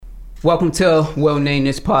Welcome to We'll Name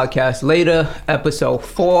This Podcast Later, episode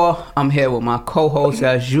 4. I'm here with my co-host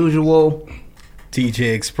as usual,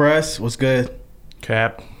 TJ Express. What's good?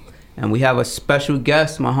 Cap. And we have a special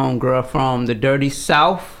guest, my homegirl from the Dirty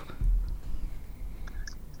South.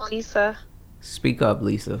 Lisa. Speak up,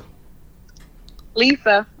 Lisa.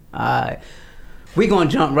 Lisa. Alright. We're going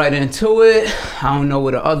to jump right into it. I don't know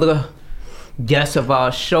what the other guest of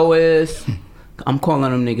our show is. I'm calling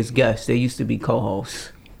them niggas guests. They used to be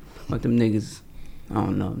co-hosts. But them niggas, I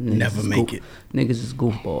don't know. Niggas Never make it. Niggas is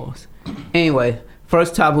goofballs. Anyway,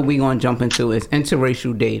 first topic we gonna jump into is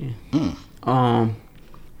interracial dating.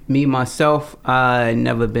 Me, myself, I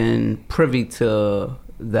never been privy to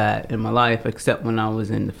that in my life except when I was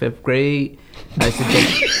in the 5th grade.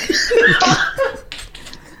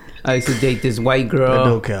 I used to date this white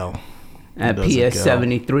girl at PS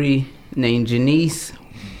 73 named Janice.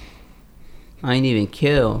 I ain't even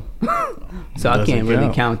kill. So I can't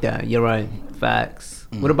really count that. You're right. Facts.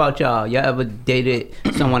 What about y'all? Y'all ever dated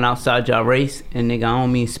someone outside y'all race? And nigga, I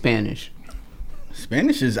don't mean Spanish.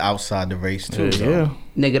 Spanish is outside the race too. Yeah.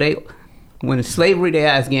 Nigga, when in slavery, they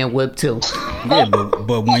ass getting whipped too. Yeah,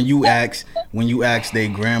 but when you ask their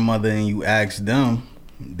grandmother and you ask them,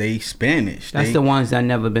 they Spanish. That's the ones that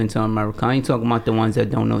never been to America. I ain't talking about the ones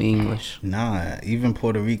that don't know English. Nah, even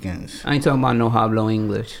Puerto Ricans. I ain't talking about no hablo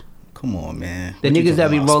English. Come on, man. The niggas that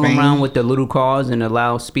be rolling around with the little cars and the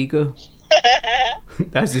loudspeaker,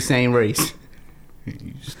 that's the same race.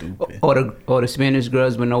 You stupid. Or the Spanish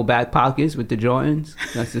girls with no back pockets with the Jordans,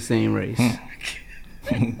 that's the same race.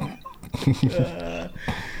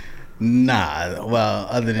 Nah, well,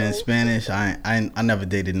 other than Spanish, I never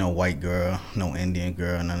dated no white girl, no Indian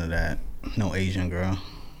girl, none of that, no Asian girl.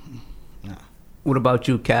 Nah. What about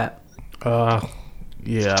you, Cap?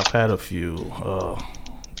 Yeah, I've had a few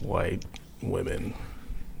white women,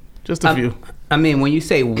 just a few. I mean, when you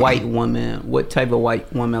say white woman, what type of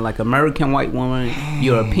white woman? Like American white woman,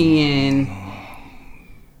 European?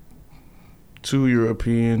 2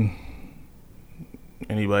 European.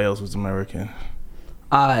 Anybody else was American.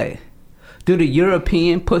 Do the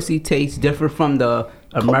European pussy taste different from the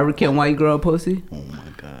American white girl pussy? Oh my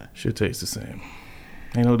god, Should taste the same.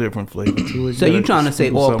 Ain't no different flavor to it. So you trying to say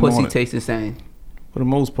all pussy tastes the same? For the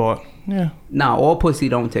most part, yeah. Nah, all pussy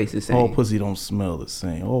don't taste the same. All pussy don't smell the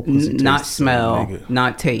same. All pussy tastes not the smell, same, nigga.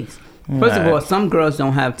 not taste. First of all, some girls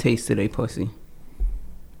don't have taste to their pussy.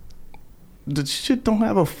 The shit don't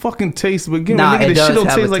have a fucking taste to begin Nah, with. Nigga, it the shit does don't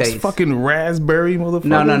have a taste like taste. fucking raspberry,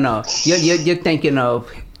 motherfucker. No.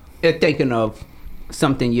 You're thinking of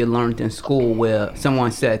something you learned in school where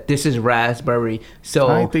someone said this is raspberry. So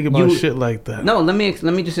I ain't thinking about shit like that. No, let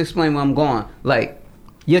me just explain where I'm going. Like,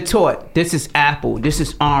 you're taught this is apple, this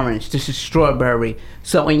is orange, this is strawberry.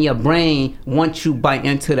 So in your brain, once you bite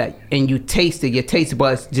into that and you taste it, your taste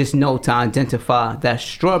buds just know to identify that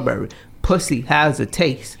strawberry. Pussy has a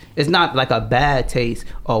taste. It's not like a bad taste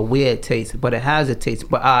or weird taste, but it has a taste.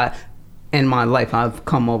 But in my life, I've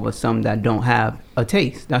come over some that don't have a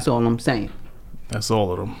taste. That's all I'm saying. That's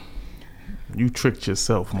all of them. You tricked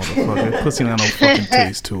yourself, motherfucker. Pussy not no fucking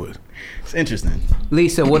taste to it. it's interesting.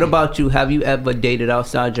 Lisa, what about you? Have you ever dated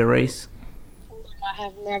outside your race? I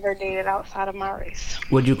have never dated outside of my race.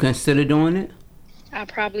 Would you consider doing it? I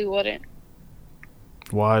probably wouldn't.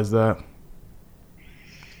 Why is that?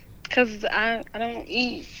 Because I don't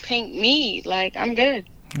eat pink meat. Like, I'm good.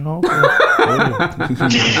 Oh,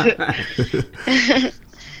 okay.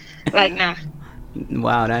 Like, nah.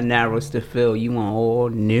 Wow, that narrows the field. You want all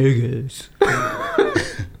niggas.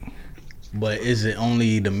 But is it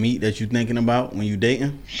only the meat that you thinking about when you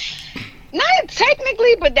dating? Not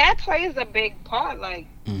technically, but that plays a big part. Like,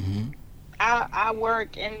 Mm-hmm. I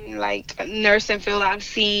work in, like, a nursing field. I've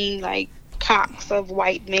seen, like, cocks of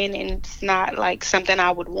white men, and it's not, like, something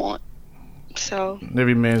I would want. So.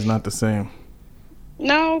 Every man's not the same.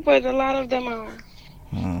 No, but a lot of them are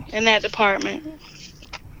in that department.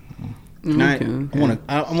 Okay.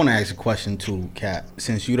 I want to ask a question too, Kat.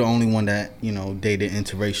 Since you're the only one that dated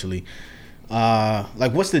interracially,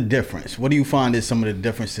 like what's the difference? What do you find is some of the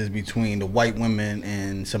differences between the white women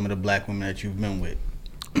and some of the black women that you've been with?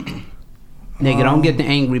 Nigga, don't get the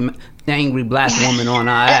angry black woman on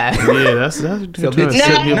our ass. Yeah, that's So trying to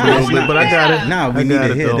set me up a little bit, but I got it. Nah, we need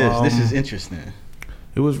to hear this. This is interesting.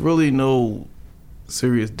 It was really no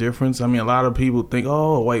serious difference. I mean, a lot of people think,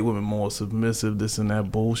 oh, white women more submissive, this and that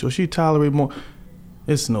bullshit. She tolerate more.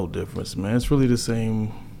 It's no difference, man. It's really the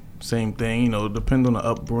same thing. Depend on the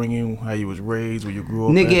upbringing, how you was raised, where you grew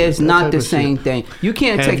up. Nigga, it's not the same thing. You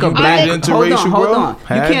can't take a black. Hold on. You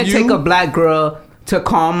can't take a black girl to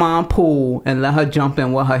Carmine Pool and let her jump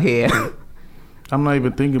in with her hair. I'm not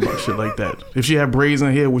even thinking about shit like that. If she had braids in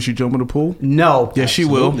her hair, would she jump in the pool? No. Yeah, she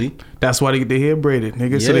Absolutely. will. That's why they get their hair braided,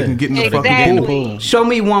 nigga, so they can get in the fucking Exactly. pool. Show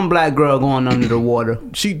me one black girl going under the water.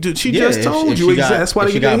 She Yeah, just told if you she got- that's why if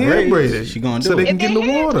they she get their got hair braids, braided. she gonna do so they it. can get in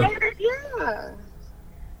the water. Yeah.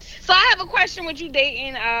 So I have a question with you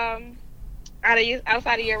dating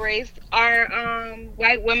outside of your race. Are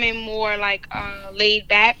white women more like laid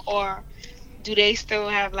back, or do they still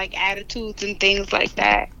have like attitudes and things like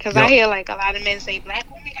that? Because I Yup. hear like a lot of men say black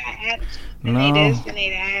women got attitudes and they No. this and they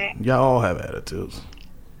that. Y'all all have attitudes.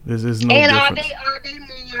 There's no And difference. are they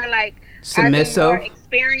more like Submissive? Are they more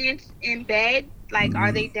experienced in bed? Like,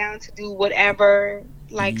 are they down to do whatever,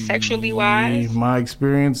 like sexually wise? My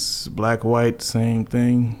experience, black, white, same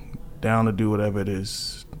thing. Down to do whatever it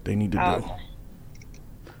is they need to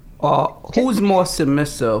do. Who's more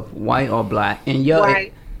submissive, white or black? In your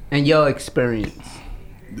White. in your experience.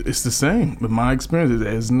 It's the same. But my experience,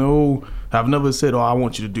 there's no. I've never said, "Oh, I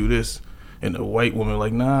want you to do this," and the white woman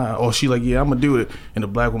like, "Nah," or she like, "Yeah, I'm gonna do it," and the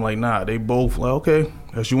black woman like, "Nah." They both like, "Okay,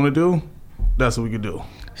 that's what you want to do. That's what we can do."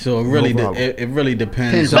 So it really, No problem. it really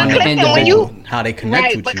depends Depends on on the the individual. individual, how they connect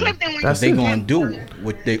Right, with but you. Clifton, when That's they it. gonna do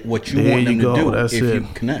what you There want them you to go. do That's if it. you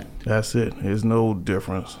connect. That's it. There's no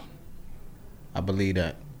difference. I believe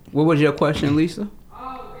that. What was your question, Lisa?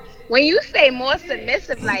 when you say more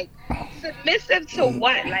submissive, like submissive to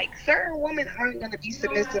what? Like certain women aren't gonna be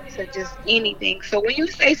submissive to just anything. So when you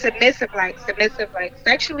say submissive like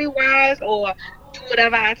sexually wise, or do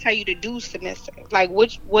whatever I tell you to do submissive, like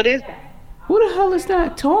what is that? Who the hell is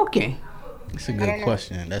that talking? It's a good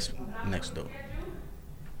question. That's next door.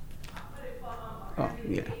 Oh,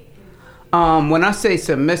 yeah. When I say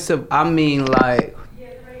submissive, I mean like,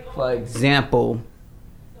 for example,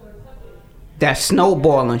 that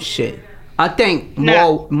snowballing shit. I think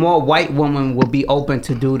more white women will be open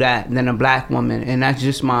to do that than a black woman, and that's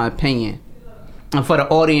just my opinion. And for the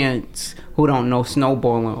audience who don't know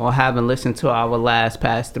snowballing or haven't listened to our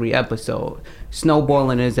past 3 episodes,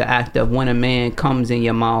 snowballing is the act of when a man comes in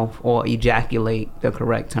your mouth, or ejaculate, the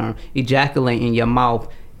correct term, ejaculate in your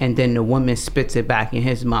mouth, and then the woman spits it back in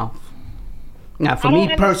his mouth. Now, for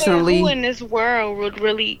me personally, who in this world would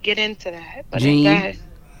really get into that? But Gene. guys,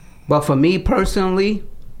 but for me personally,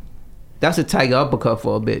 that's a tiger uppercut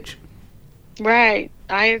for a bitch. right,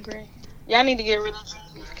 I agree. Y'all need to get rid of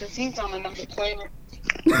Gene because he's on another planet.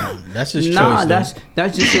 That's his choice. Nah, though.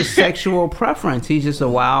 that's just his sexual preference. He's just a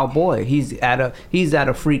wild boy. He's at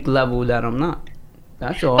a freak level that I'm not.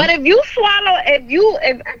 That's all. But if you swallow,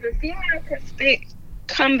 if a female could spit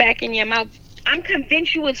come back in your mouth, I'm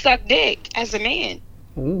convinced you would suck dick as a man.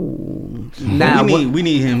 Ooh. we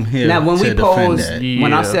need him here. Now, when to we defend posed, that.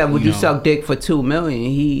 when I Yeah, said, "Would you know. suck dick for $2 million?"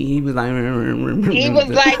 He was like, He was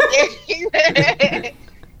like,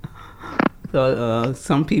 So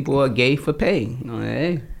some people are gay for pay.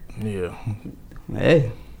 Hey, Yeah.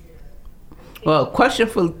 hey. Well, question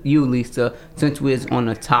for you, Lisa. Since we're on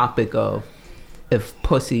the topic of if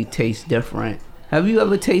pussy tastes different, have you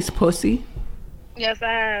ever tasted pussy? yes,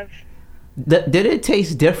 I have. Did it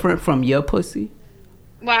taste different from your pussy?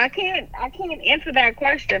 Well, I can't answer that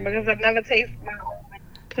question because I've never tasted my own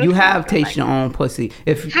pussy. You have tasted your own pussy.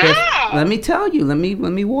 If How? let me tell you, let me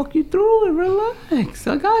walk you through it. Relax,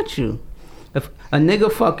 I got you. If a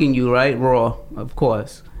nigga fucking you, right, raw, of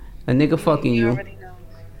course, a nigga fucking You you, already know.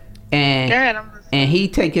 and Go ahead, I'm listening. and he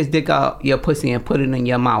take his dick out your pussy and put it in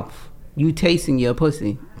your mouth. You tasting your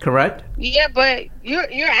pussy, correct? Yeah, but you're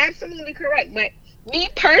absolutely correct. But me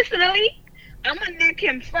personally, I'm gonna nick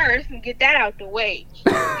him first and get that out the way.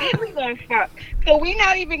 Then we gonna fuck. So we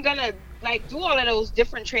not even gonna like do all of those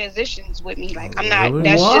different transitions with me. Like I'm not. Really?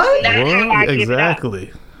 That's What? just not how I give it up.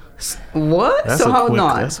 Exactly. What? That's So a hold quick.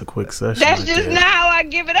 on. That's a quick session. That's right just there. not how I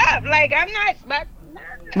give it up. Like I'm not. But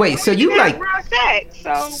Wait, so you like- raw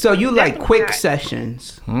sex? So you like that's quick not-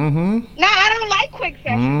 sessions? Mm-hmm. No, I don't like quick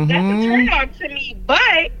sessions. That's a turn on to me. But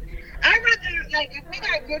I rather like if we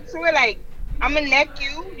gotta get to it, like I'm gonna neck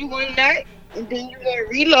you, you gonna nut, and then you gonna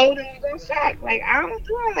reload and you gonna fuck. Like I don't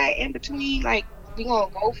do all that in between. Like we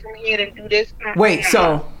gonna go from here and do this. Wait,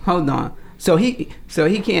 so hold on. So he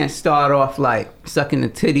can't start off like sucking the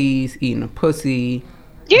titties, eating the pussy.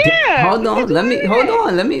 yeah. Hold on, we let can me do hold that.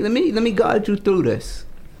 on. Let me guide you through this.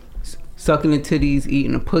 Sucking the titties,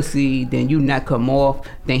 eating the pussy, then you neck him off.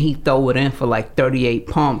 Then he throw it in for like 38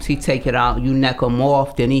 pumps. He take it out, you neck him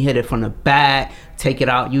off. Then he hit it from the back, take it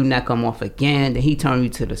out, you neck him off again. Then he turn you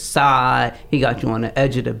to the side. He got you on the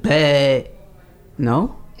edge of the bed.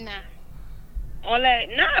 No. Nah. All that,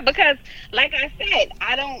 nah, because like I said,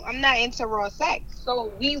 I'm not into raw sex.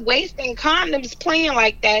 So we wasting condoms playing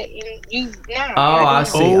like that, and you, nah. Oh, I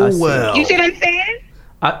see. I Oh, see. well. You see what I'm saying?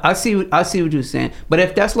 I see what you're saying. But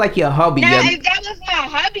if that's like your hubby, Now, if that was my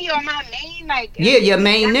hubby or my main, like your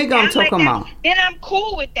main nigga, I'm talking like about. Then I'm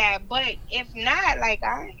cool with that. But if not, like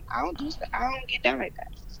I don't get down like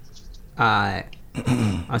that. Alright.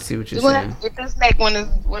 I see what you're saying. If it's like when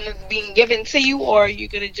it's being given to you, or you're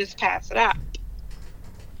gonna just pass it out.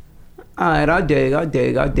 Alright, I dig.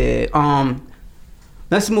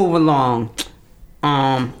 Let's move along.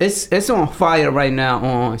 It's on fire right now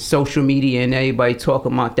on social media, and everybody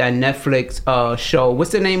talking about that Netflix show.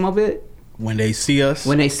 What's the name of it? When They See Us.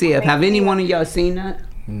 When They See Us. Have any one of y'all seen that?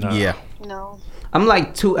 No. Yeah. No. I'm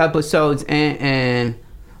like 2 episodes in, and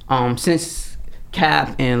since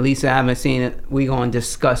Cap and Lisa haven't seen it, we gonna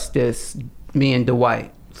discuss this, me and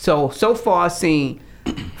Dwight. So far I've seen,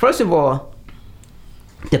 first of all,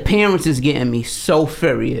 the parents is getting me so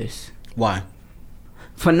furious. Why?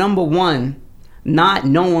 For number one, not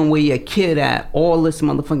knowing where your kid at all this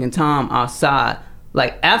motherfucking time outside.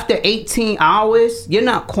 Like after 18 hours, you're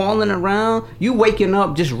not calling around. You waking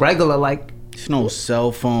up just regular, like. There's no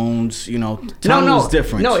cell phones, time was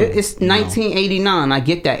different. No, too, it's 1989. I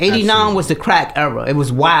get that. 89 Absolutely. was the crack era. It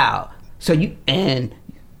was wild. So you and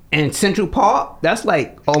Central Park, that's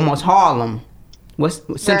like almost Harlem.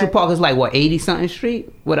 Central Right. Park is like what, 80 something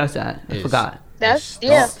street? What I said? I forgot. That's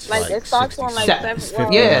it starts on like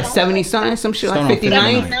 50. Yeah, 70 something, some shit Start like on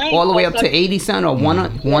 59, 59. all the way up to 80 something or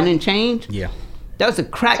one and change. Yeah. That was a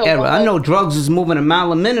crack So era. what- I know drugs was moving a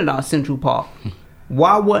mile a minute out Central Park.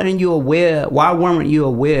 Why weren't you aware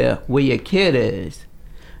where your kid is?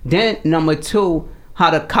 Then number 2,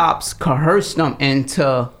 how the cops coerced them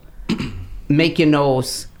into making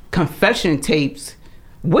those confession tapes.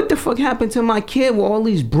 What the fuck happened to my kid with all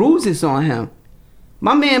these bruises on him?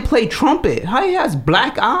 My man played trumpet. How he has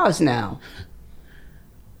black eyes now?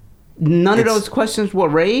 None of those questions were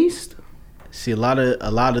raised. See, a lot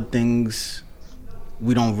of things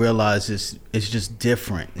we don't realize it's just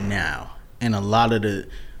different now, and a lot of the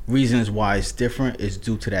reasons why it's different is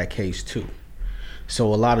due to that case too.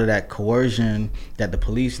 So a lot of that coercion that the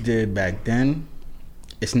police did back then,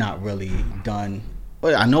 it's not really done.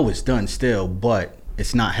 Well, I know it's done still, but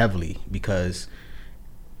it's not heavily because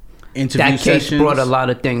interview That case sessions brought a lot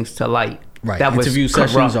of things to light. Right. That was Interview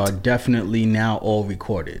sessions corrupt. are definitely now all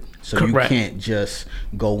recorded. So Correct. you can't just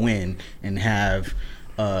go in and have,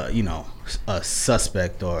 a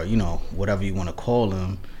suspect or, whatever you want to call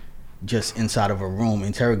them, just inside of a room,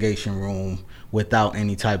 interrogation room, without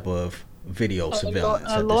any type of video surveillance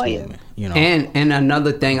a at lawyer. this moment. And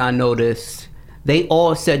another thing I noticed, they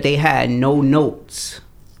all said they had no notes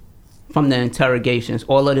from the interrogations.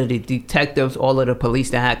 All of the detectives, all of the police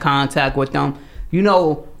that had contact with them. You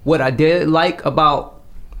know what I did like about,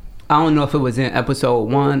 I don't know if it was in episode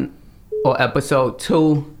 1 or episode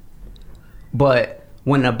 2, but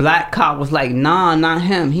when the black cop was like, nah, not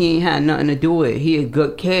him, he ain't had nothing to do with it, he a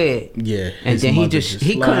good kid. Yeah. And his then he mother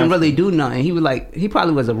he couldn't laughed. really do nothing. He was like, he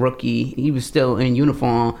probably was a rookie. He was still in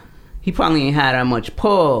uniform. He probably ain't had that much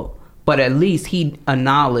pull, but at least he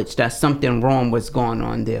acknowledged that something wrong was going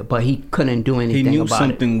on there, but he couldn't do anything He knew about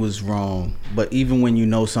something was wrong, but even when you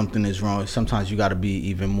know something is wrong, sometimes you got to be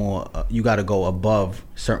even more. You got to go above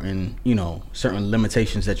certain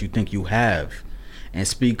limitations that you think you have, and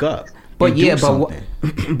speak up. But and do yeah, something.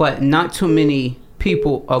 but not too many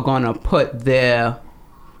people are gonna put their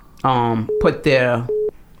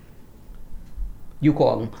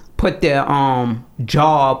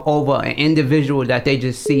job over an individual that they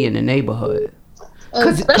just see in the neighborhood.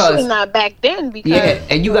 Especially not back then, because Yeah,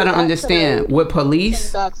 and you gotta understand with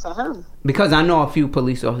police, back to him. because I know a few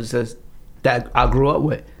police officers that I grew up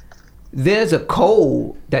with. There's a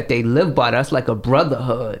code that they live by. That's like a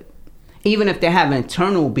brotherhood. Even if they have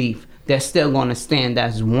internal beef, they're still gonna stand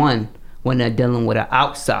as one when they're dealing with an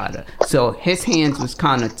outsider. So his hands was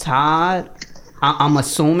kind of tied. I'm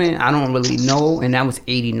assuming, I don't really know, and that was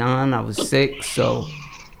 89. I was 6, so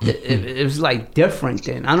it was like different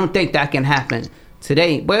then. I don't think that can happen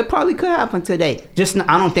today, but it probably could happen today.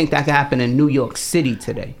 I don't think that can happen in New York City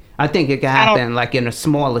today. I think it can happen like in a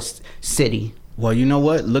smaller city. Well, you know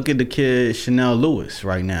what? Look at the kid Chanel Lewis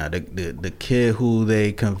right now. The kid who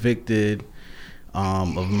they convicted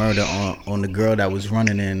of murder on the girl that was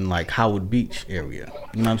running in like Howard Beach area.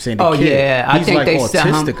 You know what I'm saying? The kid, I he's think like they set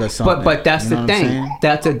him. autistic or something. But that's You know the what I'm thing. saying?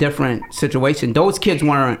 That's a different situation. Those kids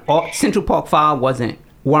weren't. Central Park 5 weren't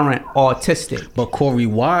autistic. But Corey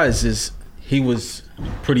Wise he was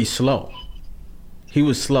pretty slow. He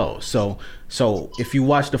was slow. So if you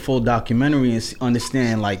watch the full documentary and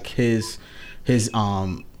understand like his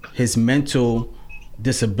mental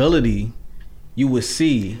disability, you would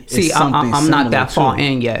see. See, it's something I'm not similar that far too.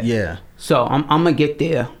 in yet. Yeah. So I'm gonna get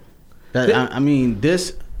there. I mean,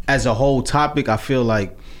 this as a whole topic, I feel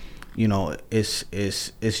like, you know, it's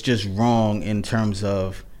just wrong in terms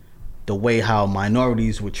of the way how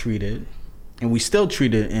minorities were treated, and we still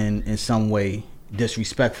treated in some way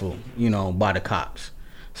disrespectful, you know, by the cops.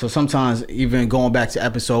 So sometimes, even going back to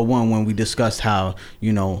episode 1 when we discussed how,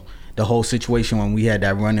 you know, the whole situation when we had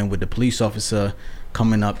that run-in with the police officer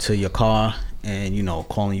coming up to your car and, you know,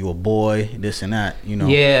 calling you a boy, this and that, you know.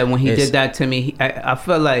 Yeah, when he did that to me, I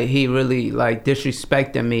felt like he really, like,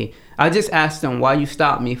 disrespected me. I just asked him, why you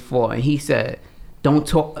stopped me for? And he said, don't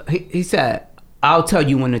talk. He said, I'll tell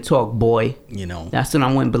you when to talk, boy. You know. That's when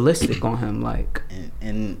I went ballistic on him, like.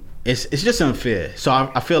 And it's just unfair. So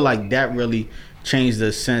I feel like that really changed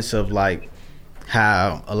the sense of, like,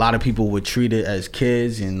 how a lot of people were treated as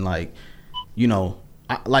kids. And, like, you know,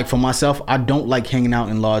 like for myself, I don't like hanging out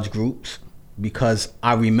in large groups because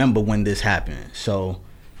I remember when this happened. So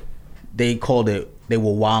they called it, they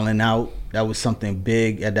were wilding out. That was something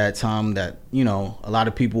big at that time that, you know, a lot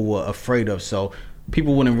of people were afraid of. So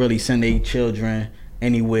people wouldn't really send their children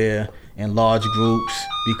anywhere in large groups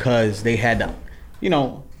because they had to, you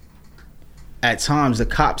know, at times the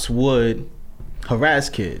cops would harass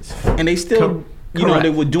kids. And they still, you know, they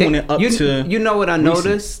were doing it up to... You know what I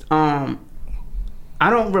noticed? I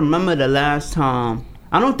don't remember the last time.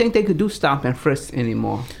 I don't think they could do stop and frisk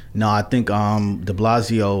anymore. No, I think de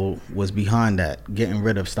Blasio was behind that, getting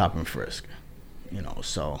rid of stop and frisk. You know,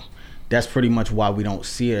 so that's pretty much why we don't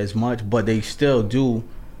see it as much. But they still do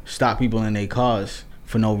stop people in their cars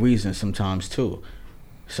for no reason sometimes too.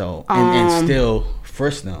 So and still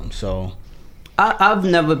frisk them. So I've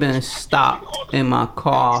never been stopped in my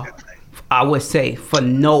car, I would say, for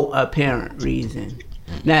no apparent reason.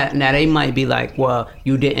 Now they might be like, well,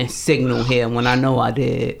 you didn't signal here when I know I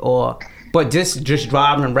did, but just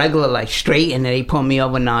driving regular, like straight, and they pull me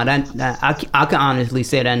over. Nah, I can honestly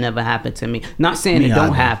say that never happened to me. Not saying it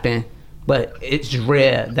don't happen, but it's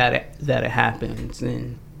rare that it happens.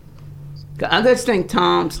 And I just think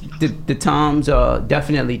the times are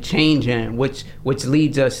definitely changing, which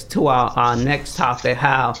leads us to our next topic.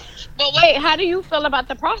 How? But wait, how do you feel about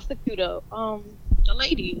the prosecutor? The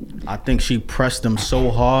lady. I think she pressed him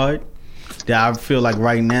so hard that I feel like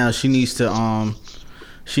right now she need to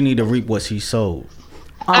reap what she sowed.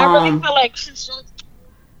 I really feel like she should.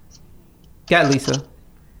 Yeah, Lisa.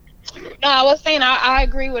 No, I was saying I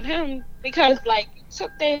agree with him because, like, you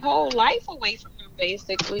took their whole life away from them,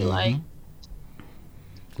 basically. Mm-hmm. Like,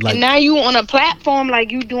 and now you on a platform,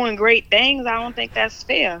 like, you doing great things. I don't think that's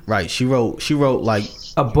fair. Right. She wrote like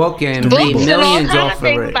a book and made millions off of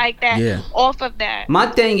it. Like that, yeah. Off of that. My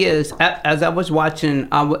thing is, as I was watching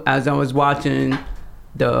the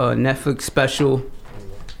Netflix special,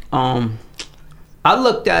 I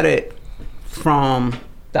looked at it from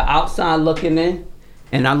the outside looking in,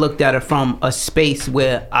 and I looked at it from a space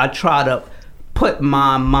where I try to put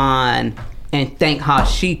my mind and think how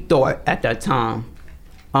she thought at that time.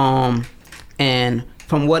 And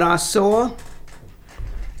from what I saw,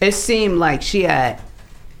 it seemed like she had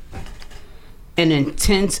an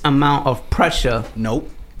intense amount of pressure. Nope.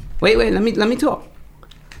 Wait, let me talk.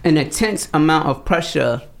 An intense amount of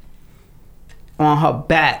pressure on her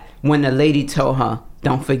back when the lady told her,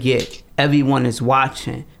 "Don't forget, everyone is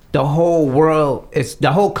watching. The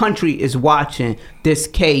whole country is watching this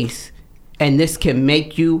case, and this can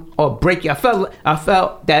make you or break you." I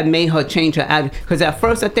felt that made her change her attitude, because at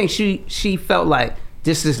first I think she felt like,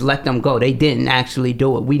 just let them go. They didn't actually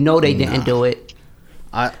do it. We know they didn't do it.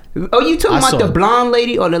 You talking about the blonde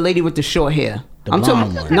lady or the lady with the short hair? I'm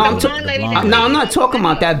talking. No, I'm not talking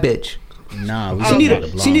about that bitch. Nah,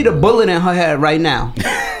 she need a bullet in her head right now.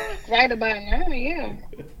 Right about now, yeah.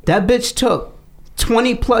 That bitch took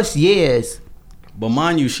 20 plus years. But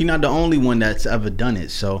mind you, she's not the only one that's ever done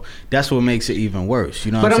it, so that's what makes it even worse.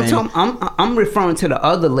 You know what I'm saying? But I'm referring to the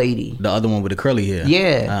other lady, the other one with the curly hair.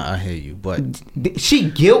 Yeah, I hear you, but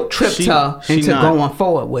she guilt tripped her into going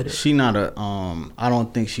forward with it. She not a I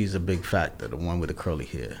don't think she's a big factor, the one with the curly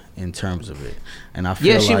hair, in terms of it. And I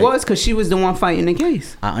feel she was, because she was the one fighting the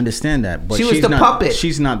case. I understand that, but she was the puppet.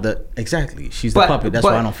 She's not the She's the puppet. That's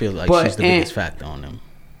why I don't feel like she's the biggest factor on them.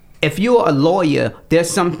 If you're a lawyer,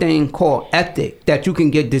 there's something called ethic that you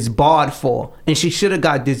can get disbarred for. And she should have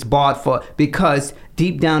got disbarred for, because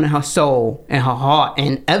deep down in her soul and her heart,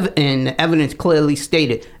 and the evidence clearly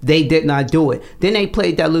stated, they did not do it. Then they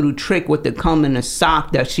played that little trick with the cum in the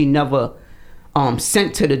sock that she never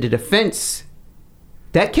sent to the defense.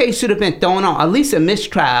 That case should have been thrown out, at least a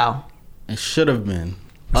mistrial. It should have been.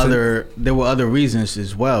 There were other reasons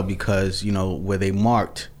as well, because, you know, where they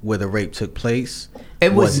marked where the rape took place,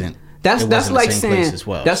 it wasn't. That's like saying, as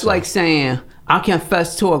well, like saying, I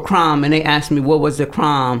confess to a crime and they ask me what was the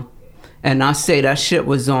crime, and I say that shit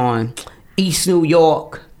was on East New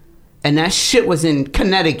York and that shit was in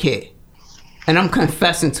Connecticut, and I'm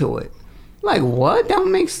confessing to it. Like, what? That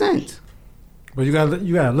don't make sense. But you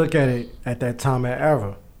gotta look at it at that time and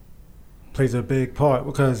era. Plays a big part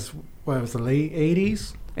because what was the late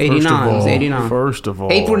 80s? 89. It was 89. First of all.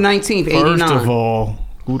 April 19th, 89. First of all,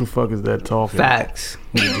 who the fuck is that talking? Facts.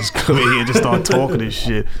 You just come in here and just start talking this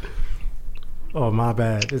shit. Oh, my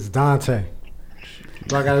bad. It's Dontay.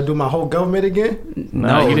 Do I gotta do my whole government again?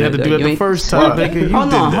 No, you didn't have to do it the first time.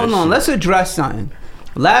 Hold on. Let's address something.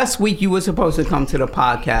 Last week you were supposed to come to the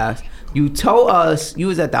podcast. You told us you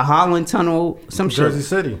was at the Holland Tunnel, some Jersey shit.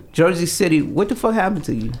 City. Jersey City. What the fuck happened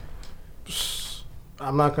to you?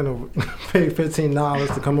 I'm not gonna pay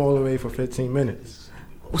 $15 to come all the way for 15 minutes.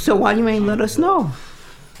 So why you ain't let us know?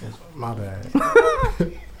 My bad.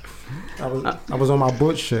 I was on my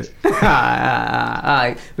butt shit. All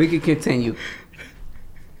right, we can continue.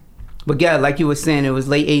 But yeah, like you were saying, it was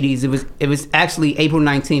late 80s. It was actually April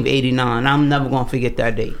 19th, 89. I'm never gonna forget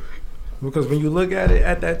that date. Because when you look at it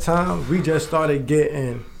at that time, we just started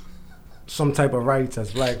getting some type of rights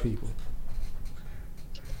as black people.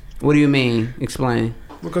 What do you mean? Explain.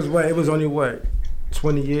 Because it was only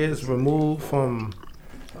 20 years removed from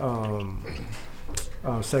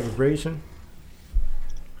segregation.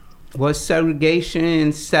 Was segregation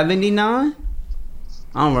in 79?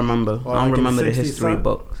 I don't remember. Or I don't like in remember the 60s history something.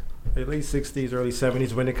 books. Late 60s, early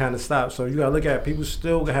 70s when it kind of stopped. So you gotta look at it. People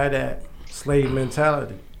still had that slave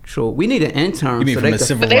mentality. Sure. We need an intern. You mean so from they the could-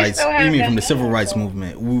 civil But they rights? still have You mean that from the civil now, rights though.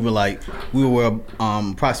 movement? We were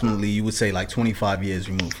approximately, you would say, like 25 years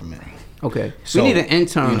removed from it. Okay. So, we need an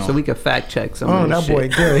intern you know. so we can fact check some Oh, of this that boy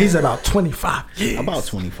shit. good. He's about 25 years. About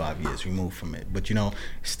 25 years removed from it. But,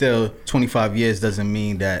 still 25 years doesn't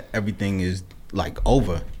mean that everything is, like,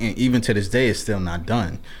 over. And even to this day, it's still not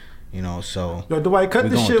done. So... Yo, Dwight, cut we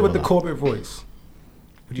the going shit through with a the lot. corporate voice.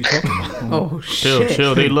 What you talking about? Oh, shit.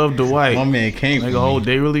 Chill. They love Dwight. My man came Like, from me.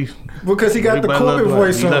 they really... Because he got the everybody love corporate Dwight.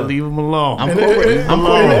 voice You gotta on. leave him alone. I'm In corporate. I'm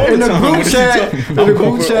corporate all in the the time. group What is chat, you in talking the about? I'm group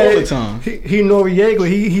corporate all the chat, time. he Noriega.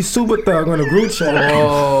 He's super thug on the group chat.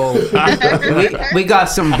 Oh, we got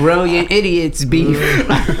some brilliant idiots beef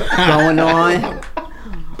going on.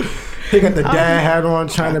 He got the dad hat on,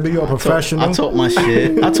 trying to be a professional. I talk my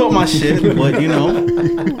shit, but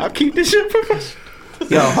I keep this shit professional.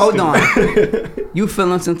 Yo, hold on. You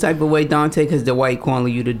feeling some type of way, Dontay, because the white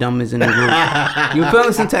calling you the dumbest in the group? You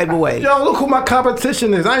feeling some type of way? Yo, look who my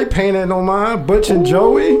competition is. I ain't paying that no mind. Butch and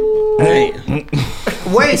Joey. Hey,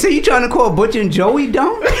 Wait, so you trying to call Butch and Joey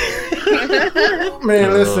dumb?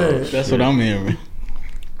 Man, listen. that's what I'm hearing.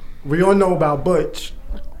 We all know about Butch.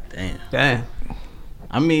 Damn.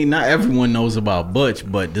 I mean, not everyone knows about Butch,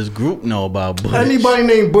 but this group know about Butch. Anybody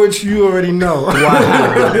named Butch, you already know.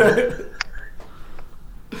 Wow.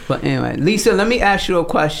 But anyway, Lisa, let me ask you a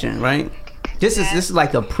question, right? This is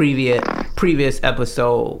like a previous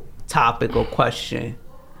episode topic or question.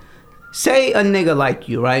 Say a nigga like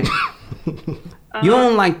you, right? You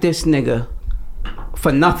don't like this nigga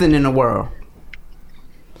for nothing in the world.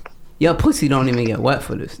 Your pussy don't even get wet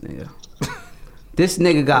for this nigga. This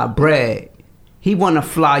nigga got bread. He wanna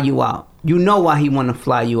fly you out. You know why he wanna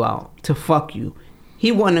fly you out? To fuck you.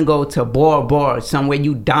 He wanna go to Bora Bora, somewhere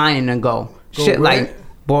you dying to go. Shit where? like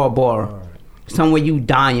Bora Bora. Somewhere you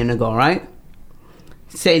dying to go, right?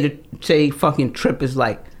 Say fucking trip is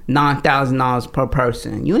like $9,000 per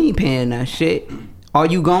person. You ain't paying that shit. Are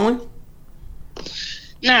you going?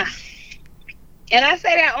 Nah. And I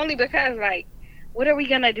say that only because, like, what are we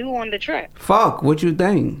gonna do on the trip? Fuck, what you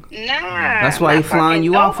think? Nah. That's why I'm he not flying fucking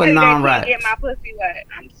you out for nobody that non-rats. can't get my pussy wet.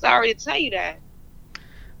 I'm sorry to tell you that.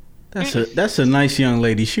 That's a nice young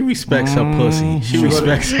lady. She respects her pussy. She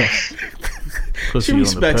respects her. Pussy She on the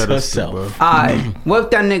respects pedestal, herself. bro. Alright, what if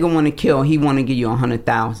that nigga wanna kill? He wanna give you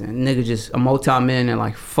 100,000. Nigga just a multi-millionaire,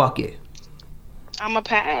 like fuck it. I'm a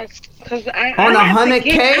pass. Cause I On I have to 100K?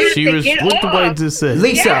 get- I have She to was get what the off. white just said.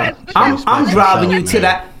 Lisa, Yes. I'm driving you to man.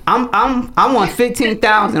 that. I want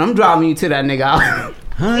 15,000. I'm driving you to that nigga out.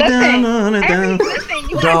 Listen,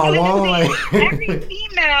 you have Don't to worry.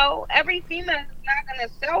 understand, every female is not gonna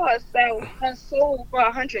sell her soul for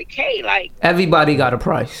 100K. Like, Everybody got a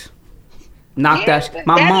price. Knock yeah, that.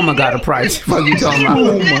 My that's mama got a it. price. Fuck you talking about?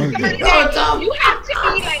 Oh my God. You have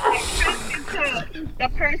to be like attracted to the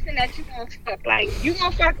person that you gonna fuck. Like, you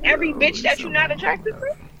gonna fuck every bitch that you're not attracted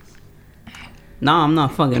to? Nah, I'm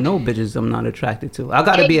not fucking no bitches I'm not attracted to. I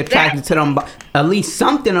gotta be attracted to them. At least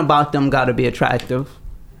something about them gotta be attractive.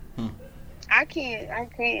 I can't.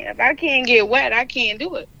 If I can't get wet, I can't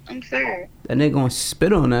do it. I'm sorry. That nigga gonna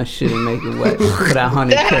spit on that shit and make it wet for that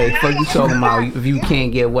 100K. Fuck you talking about if you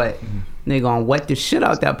can't get wet? Nigga gonna wet the shit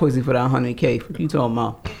out that pussy for that 100K. Fuck you talking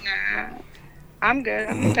about? Nah, I'm good.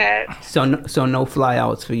 I'm prepared. So no fly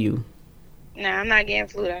outs for you. Nah, I'm not getting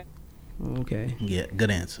flued out. Okay. Yeah,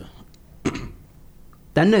 good answer.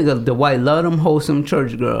 That nigga, the white, love them wholesome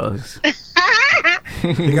church girls.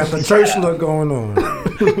 You got the church look going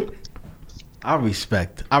on. I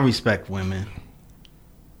respect women.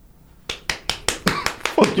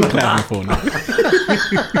 Fuck you clapping for now?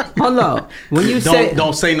 Hold on. When you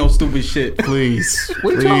don't say no stupid shit, please.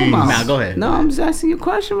 What you talking about? Nah, go ahead. No, I'm just asking you a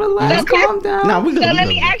question. Relax, Okay. calm down. Nah, we So good. let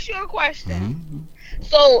me ask you a question. Mm-hmm.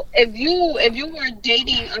 So if you were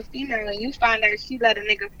dating a female and you find out she let a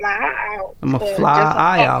nigga fly her out, I'm for gonna fly just a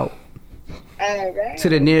eye fuck, out alright. to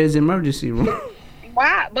the nearest emergency room.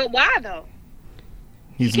 Why? But why though?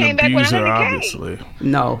 He's Came an back with abuser, 100K. obviously.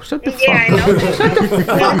 No, shut the Yeah, I fuck know. up. Shut the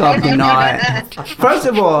fuck up, Denard. First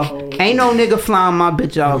of all, ain't no nigga flying my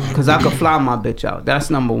bitch out because I could fly my bitch out.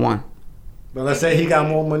 That's number one. But let's say he got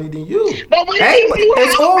more money than you. But what Hey, if you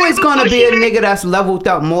it's have always gonna before be a she nigga that's leveled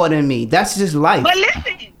up more than me. That's just life. But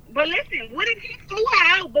listen, what if he flew her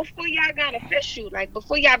out before y'all got official? Like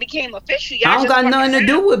before y'all became official? Y'all I don't just got fucking nothing to around.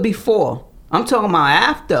 do with before. I'm talking about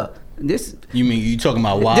after. This You mean you talking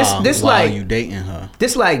about while This while like- you dating her?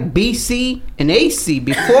 this like BC and AC,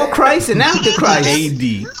 before Christ and after Christ.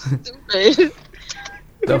 AD. Stupid.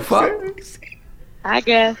 The fuck? I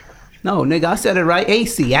guess. No, nigga, I said it right.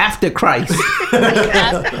 AC, after Christ.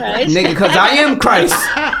 After Christ. Nigga, because I am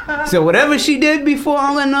Christ. So whatever she did before, I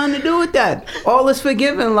don't got nothing to do with that. All is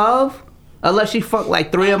forgiven, love. Unless she fucked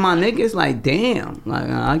like 3 of my niggas. Like, damn. Like,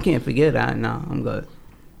 I can't forget that. No, I'm good.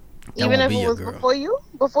 That Even won't if be it your was girl. before you?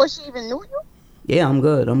 Before she even knew you? Yeah, I'm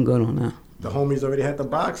good. I'm good on that. The homies already had the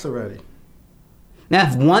box already. Now,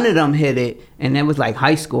 if one of them hit it and it was like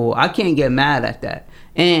high school, I can't get mad at that.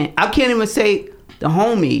 And I can't even say the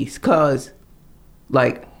homies because,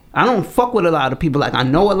 like, I don't fuck with a lot of people. Like, I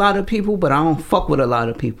know a lot of people, but I don't fuck with a lot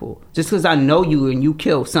of people. Just because I know you and you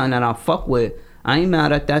kill something that I fuck with, I ain't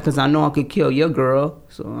mad at that because I know I could kill your girl.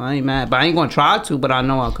 So I ain't mad. But I ain't going to try to, but I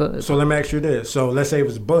know I could. So let me ask you this. So let's say it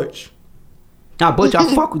was Butch. Nah, Butch,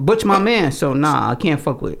 I fuck with Butch, my man. So, nah, I can't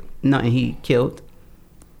fuck with nothing he killed.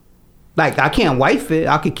 Like, I can't wife it.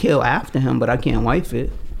 I could kill after him, but I can't wife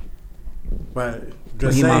it. But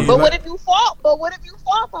just He say my- you But let- what if you fall? But what if you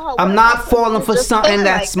fall for her? What I'm if not that's falling for just something feeling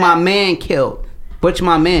that's like my that? man killed. Butch,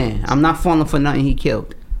 my man. I'm not falling for nothing he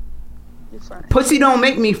killed. You fine. Pussy don't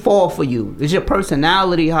make me fall for you. It's your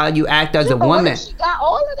personality, how you act as Yeah, a but what woman. if she got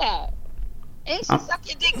all of that? Ain't she suck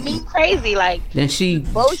your dick mean crazy? Like, Then she.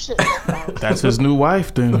 bullshit. That's his new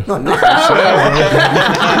wife, then.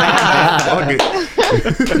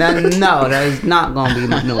 No, that is not gonna be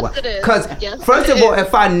my new wife. it is. Cause Yes, first it of all, is.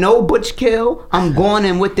 if I know Butch kill, I'm going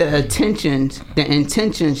in with the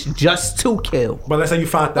intentions just to kill. But let's say you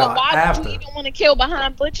found But out why after. would you even want to kill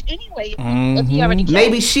behind Butch anyway? If he already killed?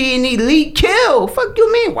 Maybe she an elite kill. Fuck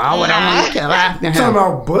you mean? Why would I want to kill after You talking him?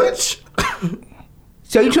 about Butch?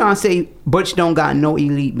 So you trying to say Butch don't got no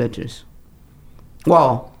elite bitches?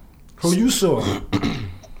 Well, Who you saw?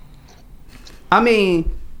 I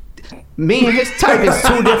mean, me and his type is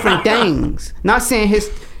two different things. Not saying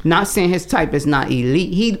his type is not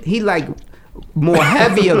elite. He like more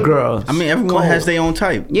heavier girls. I mean, everyone has their own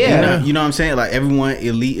type. Yeah. You know what I'm saying? Like, everyone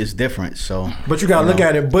elite is different, so. But you gotta look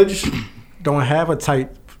at it. Butch don't have a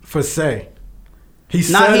type for say. He Nah, he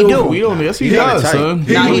settled- do. We don't. Yes, he He got a does, type. son.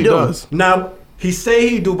 Nah, he really do. does. Now he say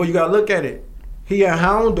he do, but you gotta look at it. He a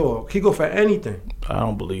hound dog. He go for anything. I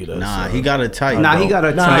don't believe that. Nah, son. he got a type. Nah, bro. he got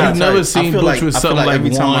a Nah, type. I've never I seen feel Butch like- with I feel something like like every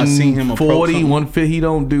time I seen him approach 140, something- 150. He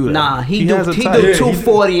don't do that. Nah, he do- has a he type. do Yeah,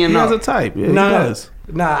 240 and He has up. a type. Yeah, Nah, he does.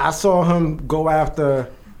 nah, I saw him go after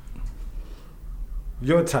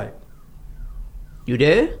your type. You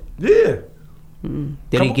did? Yeah, Did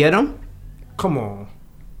he Come- get him? come on.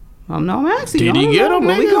 I'm not asking. Did I he don't get know. him,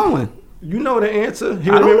 Where we nigga? going? You know the answer. He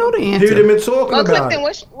I don't would've know been- the answer. He would have been talking Well, about Clifton,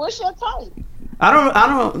 it. what's your type? I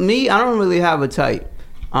don't really have a type.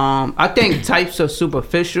 I think types are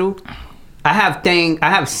superficial. I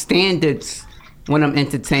have standards when I'm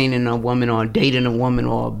entertaining a woman or dating a woman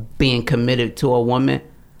or being committed to a woman.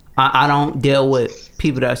 I don't deal with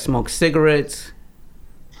people that smoke cigarettes.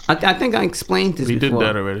 I think I explained this We did before.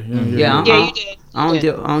 that already. Yeah, Yeah, you did.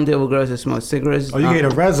 I don't deal with girls that smoke cigarettes. Oh, you get a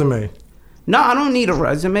resume. No, I don't need a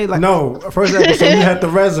resume. Like, No, first episode you had the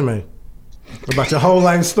resume about your whole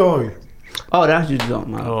life story. oh, that's just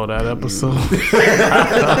talking about. Oh, that episode.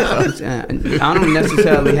 I don't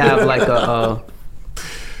necessarily have like a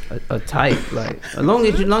type. Like, as long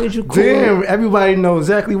as you cool. Damn, everybody knows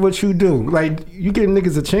exactly what you do. Like, you give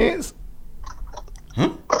niggas a chance. Huh?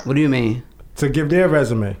 What do you mean? To give their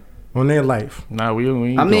resume on their life. Nah, we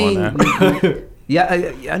ain't I doing mean, that. yeah,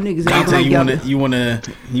 niggas ain't Dontay, like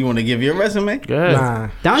you wanna give your resume? Good. Nah.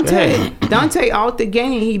 Dontay out the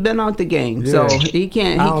game. He been out the game, so Yeah. he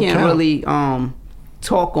can't I don't count. really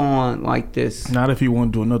talk on like this. Not if you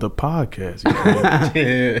want to do another podcast. You know?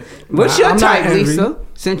 Yeah. What's Nah, your I'm not type, angry. Lisa?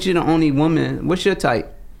 Since you're the only woman, what's your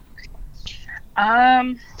type?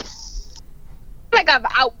 Like I've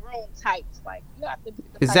outgrown types. Like you have to be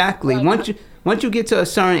the type Exactly. of girl. Once you get to a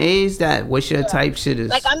certain age, that what's your type shit is.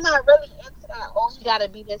 Like I'm not really into that. Oh, you gotta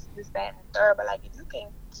be this, that, and the third. But like if you can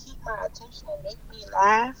keep my attention and make me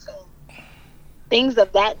laugh and things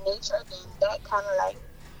of that nature, then that kind of like.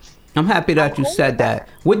 I'm happy that you said that.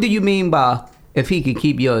 What do you mean by if he can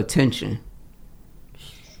keep your attention?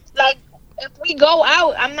 Like if we go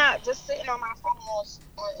out, I'm not just sitting on my phone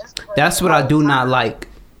on Instagram. That's what I do not like.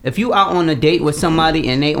 If you out on a date with somebody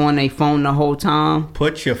and they on their phone the whole time,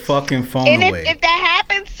 Put your fucking phone And away. if that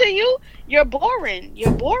happens to you, you're boring.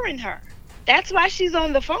 You're boring her. That's why she's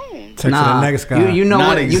on the phone. Text to the next guy. You know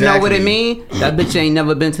Not what you know what it exactly. mean? That bitch ain't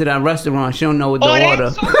never been to that restaurant. She don't know what Or to order.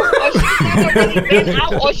 that too. Or she's never really been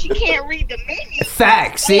out, or she can't read the menu.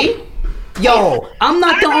 Fact, see? Yo, I'm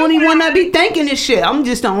not the only one that be thinking this shit. I'm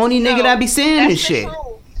just the only nigga that be saying That's this the shit. truth.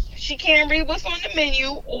 She can't read what's on the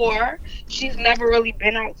menu, or she's never really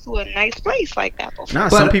been out to a nice place like that before. Nah,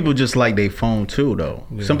 But- some people just like their phone too, though.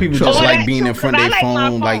 Some people True. just Oh, like that's being true, in front 'cause of I their like my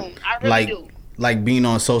phone, phone. I really do. like being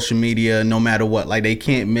on social media, no matter what. Like they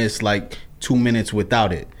can't miss like 2 minutes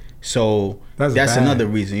without it. So That's that's bad. another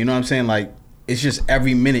reason. You know what I'm saying? Like it's just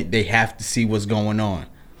every minute they have to see what's going on.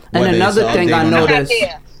 And Whether it's another an thing update I or not. noticed,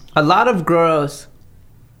 Yeah. a lot of girls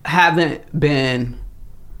haven't been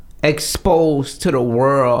exposed to the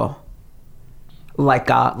world like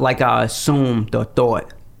I assumed or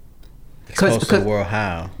thought. Exposed to the world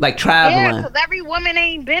how? Like Yeah, traveling. because every woman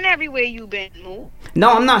ain't been everywhere you been, Moo.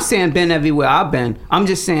 No, I'm not saying been everywhere I've been. I'm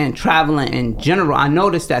just saying traveling in general. I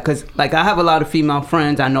noticed that because like I have a lot of female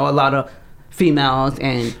friends. I know a lot of females,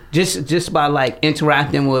 and just by like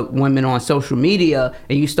interacting with women on social media,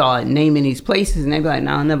 and you start naming these places, and they be like,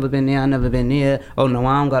 "No, I've never been there. I've never been there. Oh no,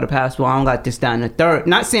 I don't got a passport. I don't got this, that, and the third."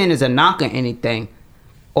 Not saying it's a knock or anything,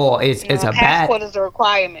 or it's a bad. Passport is a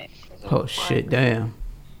requirement. Oh shit, damn.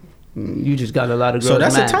 You just got a lot of girls. So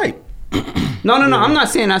that's mad. a type. No. I'm not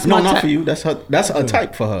saying that's No, my not type. for you. That's her. That's a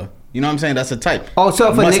type for her. You know what I'm saying? That's a type. Oh, so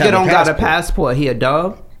if a Must nigga have don't got a passport, he a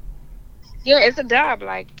dub? Yeah, it's a dub.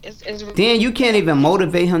 Like it's Then you can't even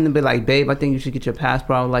motivate him to be like, babe, I think you should get your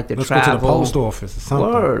passport. I would like to Let's go travel. to the post office or something.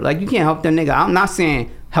 Word. Like you can't help the nigga. I'm not saying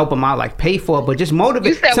help him out like pay for it, but just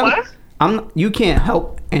motivate. You said what? You can't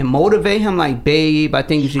help and motivate him like, babe, I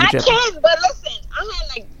think you should I get your can, but listen, I had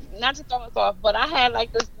like not to throw us off, but I had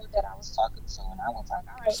like this dude that I was talking to, and I was like,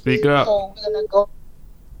 all right, Speak up. So we're gonna go.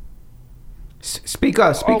 Speak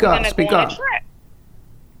up, speak we're up, gonna speak go on up. a trip.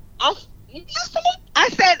 You listen to me? I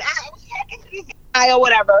said I was talking to this guy or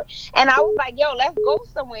whatever, and I was like, yo, let's go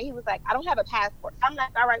somewhere. He was like, I don't have a passport. I'm like,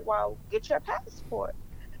 all right, well, get your passport.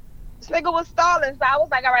 This nigga was stalling, so I was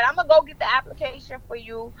like, all right, I'm gonna go get the application for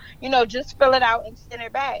you. You know, just fill it out and send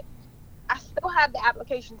it back. I still have the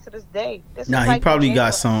application to this day. This Nah, is he like probably in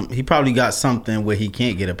got January. some. He probably got something where he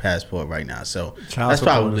can't get a passport right now. So Child that's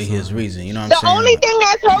support or probably his something. reason. You know what The I'm saying? only thing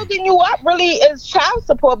that's holding you up really is child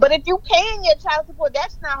support. But if you paying your child support,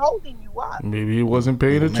 that's not holding you up. Maybe he wasn't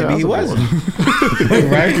paying the Maybe child he support.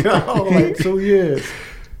 wasn't. Right? Oh, like 2 years.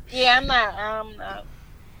 Yeah, I'm not.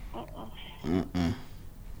 Mm-mm.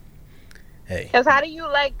 Hey, Because how do you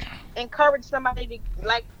like encourage somebody to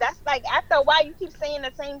like? That's like after a while you keep saying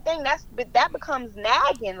the same thing. That becomes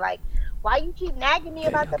nagging. Like, why you keep nagging me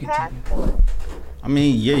about the passport? I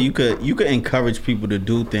mean, yeah, you could encourage people to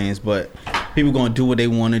do things, but people gonna do what they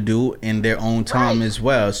want to do in their own time Right. as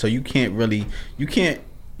well. So you can't,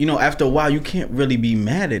 after a while, you can't really be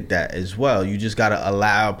mad at that as well. You just gotta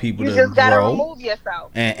allow people You to just gotta grow. remove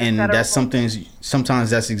yourself. And that's sometimes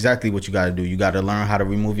that's exactly what you got to do. You got to learn how to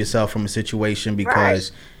remove yourself from a situation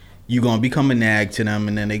because you're going to become a nag to them,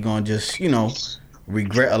 and then they're going to just,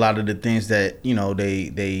 regret a lot of the things that,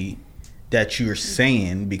 that you're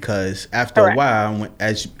saying, because after a while,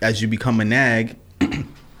 as you become a nag,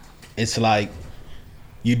 it's like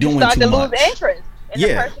you're doing start too to much. lose interest in Yeah.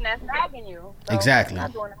 the person that's nagging you. So Exactly. I'm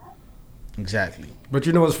not doing that. Exactly. But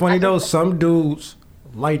you know what's funny though? Some dudes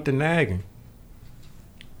like the nagging.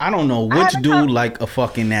 I don't know which dude like a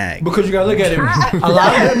fucking nag. Because you gotta look at it. A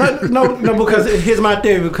lot of, no, because here's my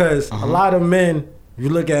theory. Because a lot of men, you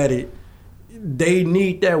look at it, they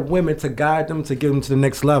need that women to guide them to get them to the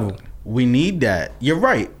next level. We need that. You're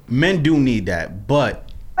right. Men do need that, but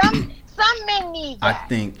Some men need that.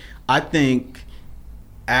 I think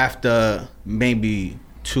after maybe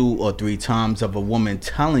 2 or 3 times of a woman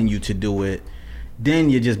telling you to do it, then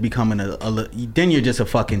you're just becoming then you're just a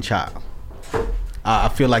fucking child. I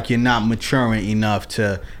feel like you're not maturing enough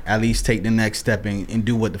to at least take the next step and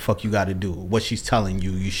do what the fuck you got to do. What she's telling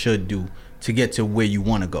you should do to get to where you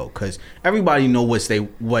want to go. Because everybody know what they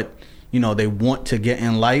want to get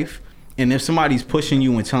in life. And if somebody's pushing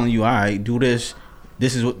you and telling you, all right, do this.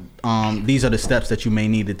 This is what these are the steps that you may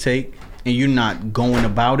need to take, and you're not going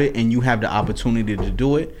about it, and you have the opportunity to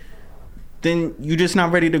do it, then you're just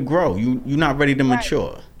not ready to grow. You're not ready to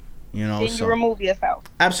mature. You know, then you remove yourself.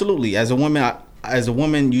 Absolutely. As a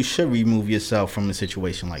woman, you should remove yourself from a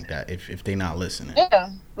situation like that if they're not listening. Yeah,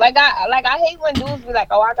 like I hate when dudes be like,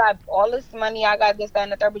 "Oh, I got all this money, I got this, that,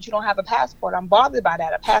 and the third, but you don't have a passport." I'm bothered by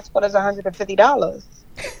that. A passport is $150.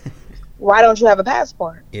 Why don't you have a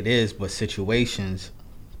passport? It is, but situations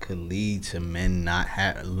could lead to women not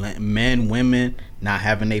having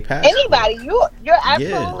a passport. Anybody, you're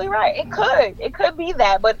absolutely right. It could be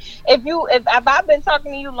that. But if I've been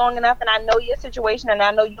talking to you long enough and I know your situation and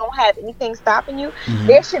I know you don't have anything stopping you,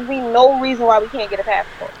 there should be no reason why we can't get a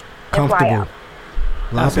passport. Comfortable.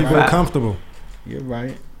 A lot of people are comfortable. You're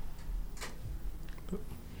right.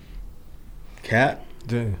 Cat?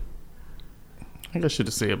 Yeah. I got shit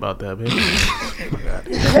to say about that, baby.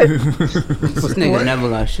 This nigga never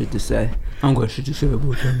got shit to say. I'm got shit to say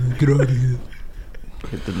about that, man. Get out of here.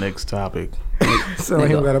 Hit the next topic. So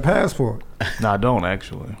he don't got a passport. No, I don't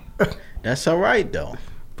actually. That's all right though.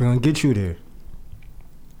 We're gonna get you there.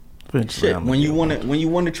 Eventually, Shit, when you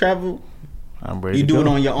want to travel, I'm ready. you do it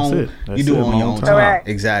on your own. You do it on your own time. Correct.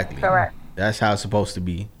 Exactly. Correct. That's how it's supposed to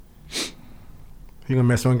be. You gonna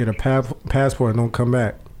mess around and get a passport and don't come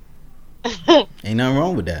back. Ain't nothing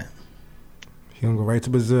wrong with that. He gonna go right to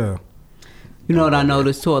Brazil. You know what I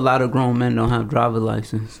noticed too? A lot of grown men don't have driver's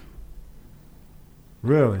license.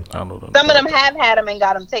 Really? I don't know. Some of them have had them and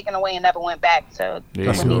got them taken away and never went back to.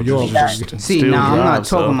 That's when New they York. done. See, now I'm not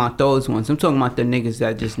talking about those ones. I'm talking about the niggas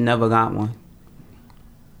that just never got one.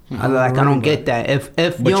 I don't get that. If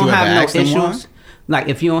But you don't you ever have no asked them issues, like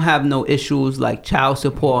if you don't have no issues like child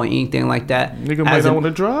support or anything like that, Nigga might not want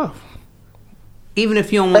to drive. even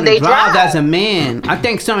if you don't But want to they drive drive. as a man, I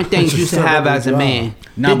think certain things you should have as a man.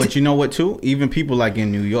 Nah, but you know what too? Even people like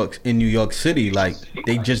in New York City, like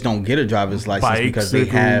they just don't get a driver's license because they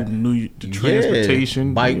have the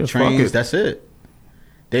transportation, bike, yeah, trains. That's it.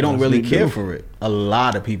 They don't That's really what they care do. for it. A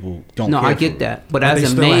lot of people don't. No, care I for get it. that, but They as a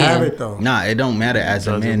still have man, it though. Nah, it don't matter as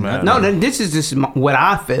a Doesn't man. matter. no, then this is just what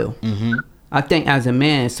I feel. Mm-hmm. I think as a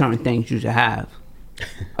man, certain things you should have: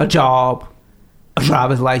 a job, a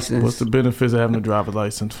driver's license. What's the benefits of having a driver's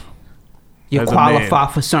license? You as a qualify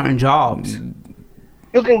man? for certain jobs.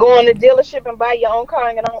 You can go in the dealership and buy your own car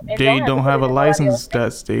and They don't to have put a it in license. somebody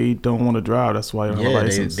That's they don't want to drive. That's why they don't have a Yeah,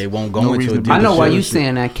 license. they won't go No into reason a to be I know why you dealership.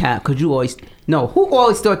 saying that, Cap, because you always who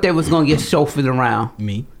always thought they was gonna get chauffeured around,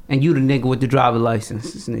 Me. and you the nigga with the driver's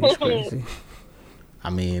license. This nigga's crazy. I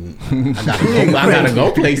mean, I gotta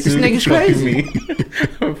go places. This nigga's Fuck crazy.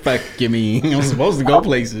 Me. Fuck me. I'm supposed to go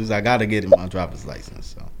places. I gotta get my driver's license.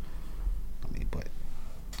 So, I mean, but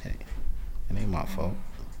hey, it ain't my fault.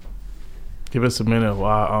 Give us a minute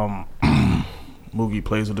while Moogie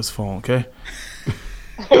plays with his phone, okay?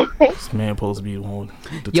 This man supposed to be the one.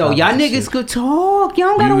 with the Yo, topics y'all and n't shit. good talk. Y'all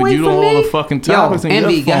don't gotta You wait do for all me. the fucking topics in your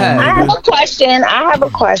Envy, go phone, ahead. I nigga. have a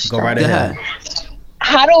question. Go right Go ahead. ahead.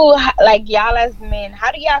 How do like y'all as men?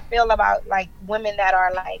 How do y'all feel about like women that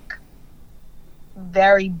are like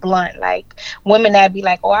very blunt, like women that be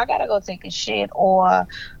like, "Oh, I gotta go take a shit," or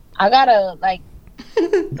 "I gotta like."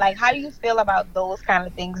 Like, how do you feel about those kind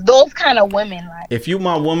of things? Those kind of women, like If you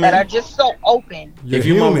my woman, that are just so open. if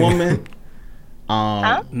you my woman,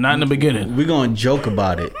 Huh? Not in the beginning. we gonna joke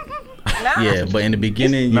about it. Nah. Yeah, but in the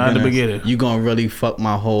beginning, Not in the beginning. you gonna really fuck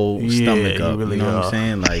my whole Yeah, stomach you up. really you know what are. I'm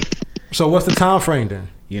saying? Like, So what's the time frame then?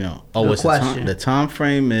 you know, Good what's the question. time? The time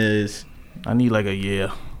frame is I need like a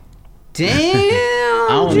year. Damn. I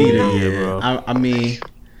don't need Yeah, a year, bro. I mean,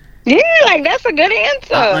 Yeah, like that's a good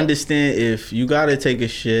answer. I understand if you gotta take a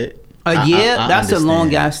shit. A year? I That's a understand.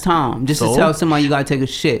 long ass time. Just to So? tell somebody you gotta take a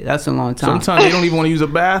shit. That's a long time. Sometimes they don't even want to use a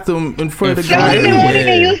bathroom in front of the Some guy. Some women won't Yeah.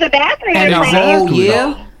 even use the bathroom. And a in front. whole Exactly.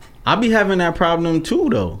 year? I be having that problem too,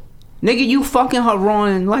 though. Nigga, you fucking her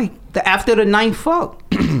on like after the ninth fuck.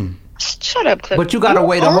 Shut up, Cliff. But you gotta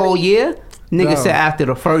wait a whole year? Nigga No. said after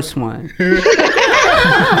the first one.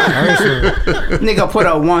 Nigga put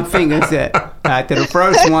up one finger and said, after the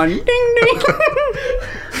first one, ding ding.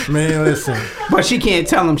 Man, listen. But she can't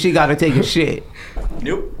tell him she gotta take a shit.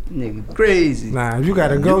 Nope. Nigga crazy. Nah, if you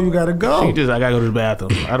gotta go, you gotta go. I gotta go to the bathroom.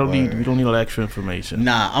 We don't need all extra information.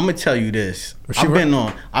 Nah, I'm gonna tell you this. I've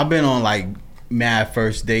been on like mad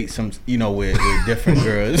first dates, with different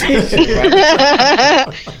girls.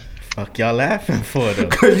 Right? Fuck y'all laughing for though?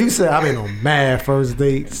 Cause you said I've been on mad first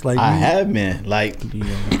dates. Like I have been. Like,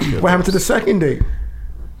 what happened to the second date?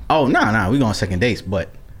 oh nah, we go on second dates. But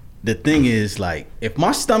the thing is, like, if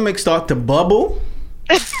my stomach start to bubble,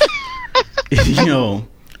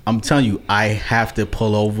 I'm telling you, I have to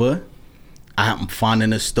pull over. I'm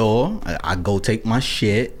finding a store. I go take my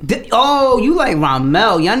shit. You like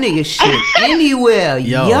Ramel? Y'all niggas shit anywhere.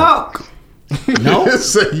 Yo. Yuck. No,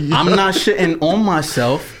 I'm not shitting on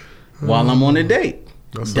myself while I'm on a date.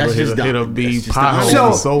 That's just the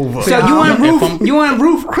over. So you and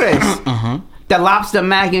Roof Chris. The lobster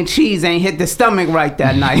mac and cheese ain't hit the stomach right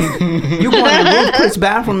that night. You going to Roof Chris'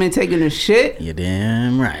 bathroom and taking a shit? You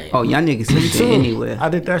damn right. Oh, y'all niggas can shit anywhere. I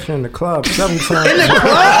did that shit in the club 7 times. In the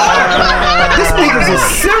club? This nigga's a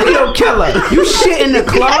serial killer. You shit in the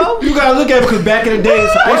club? You gotta look at it because back in the days,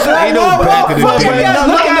 ain't no back in the day.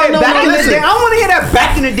 Back in the day. I don't want to hear that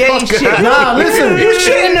back in the day shit. Nah, listen. You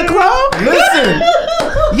shit in the club? Listen.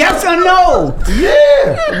 Yes or no?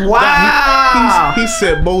 Yeah. Wow. He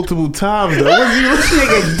said multiple times though. This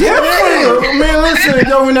nigga different. Man, listen,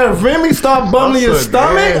 yo, when that Remy start bubbling your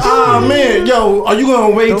stomach, man, yo, are you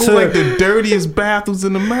gonna wait Those till like the dirtiest bathrooms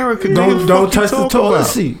in America? don't touch the toilet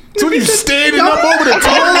seat? So you standing up over the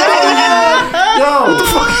toilet?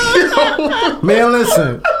 Yo, man,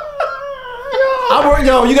 listen.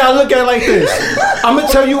 You gotta look at it like this. I'm gonna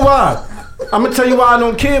tell you why. I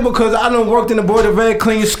don't care, because I done worked in the Board of Ed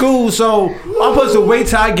clean school, so I'm supposed to wait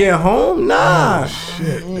till I get home? Nah.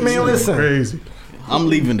 Shit. Man, listen. Crazy. I'm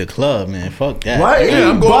leaving the club, man. Fuck that. What? Yeah,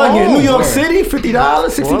 I'm I'm going bugging. home. New York City, $50,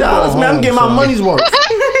 $60. Well, Man, I'm getting my home, money's worth.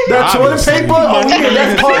 That toilet paper,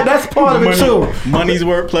 that's part of it too. Money's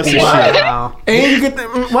worth plus the shit. Wow. And you get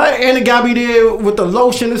and the guy be there with the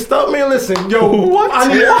lotion and stuff. Man, listen, yo, what? I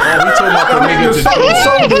need we talking about the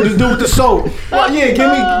soap, this dude with the soap. Well, yeah, give me,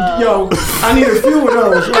 I need a few of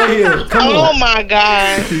those right here. Come on. Oh my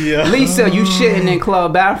God. Yeah. Lisa, you shitting in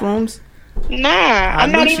club bathrooms? Nah,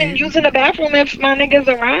 I'm not even using the bathroom if my niggas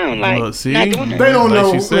around. Like, See? not doing They it. don't Like know.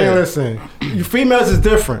 she Man, said. listen, you females is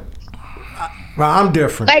different. Well, I'm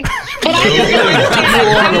different. Like, but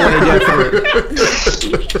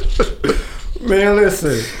Man,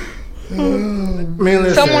 listen. Man,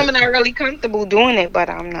 listen. some women are really comfortable doing it, but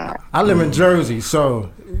I'm not. I live in Jersey, so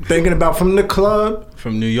thinking about from the club,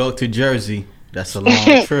 From New York to Jersey, that's a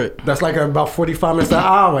long trip. that's like about 45 minutes an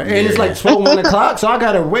hour. And it's Yeah. like 12, 1 o'clock, so I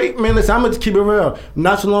gotta wait. Man, listen, I'm gonna keep it real.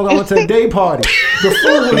 Not so long ago, I went to a day party. The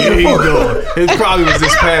food was It probably was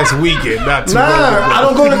this past weekend, not too long ago. Nah, I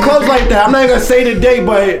don't go to clubs like that. I'm not even gonna say the day,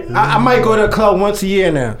 but I might go to a club once a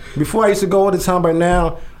year now. Before I used to go all the time, but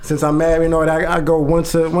now, since I'm married and all that, I go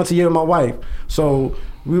once a year with my wife. So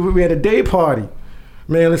we had a day party.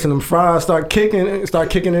 Man, listen, them fries start kicking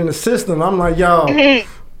in the system. I'm like, yo,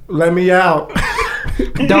 let me out.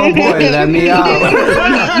 Don't boy, let me out.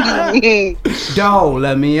 Don't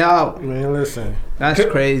let me out. Man, listen. That's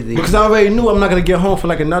crazy. Because I already knew I'm not gonna get home for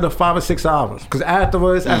like another 5 or 6 hours. Because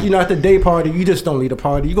afterwards, after the day party, you just don't leave the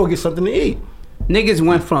party. You go get something to eat. Niggas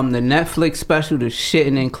went from the Netflix special to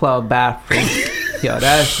shitting in club bathrooms. Yo,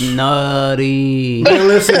 that's nutty. Man,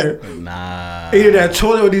 listen. Nah. Either that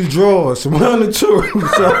toilet or these drawers. One of the two.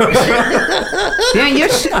 So, Damn,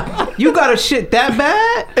 you got a shit that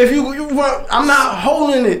bad? if you want, I'm not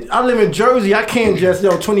holding it. I live in Jersey. I can't just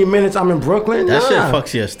 20 minutes. I'm in Brooklyn. That shit Nah.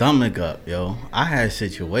 fucks your stomach up, yo. I had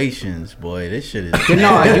situations, boy. This shit is. You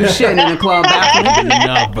know, you shitting in the club bathroom?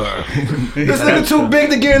 Never. This nigga too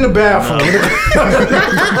big to get in the bathroom.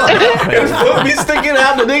 His foot be sticking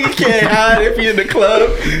out. The nigga can't hide if he in the club.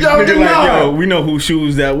 Yo, Nigga like, no. yo, we know whose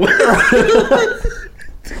shoes that was.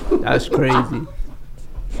 That's crazy.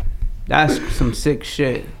 That's some sick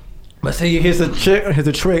shit. But say here's a trick.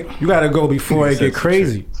 You gotta go before it get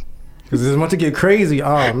crazy. Because it's once it get crazy,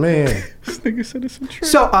 oh man. This nigga said it's a trick.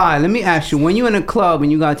 So, alright, let me ask you. When you in a club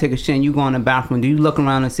and you gotta take a shit and you go in the bathroom, do you look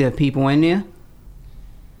around and see if people in there?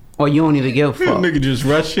 Or you don't even give a fuck? Nigga just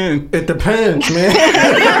rush in. It depends, man.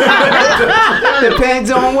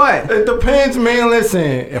 Depends on what? It depends, man. Listen,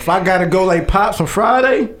 if I gotta go like Pops on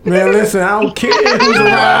Friday, man, listen, I don't care who's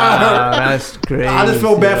around. That's crazy. I just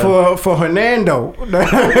feel bad for Hernando,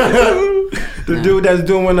 the dude that's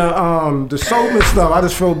doing the soap and stuff. I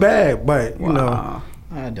just feel bad, but you know,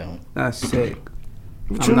 I don't. That's sick.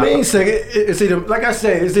 what you mean? Sick? It's either, like I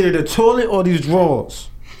said, it's either the toilet or these drawers.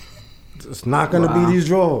 It's not gonna be these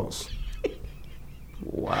drawers.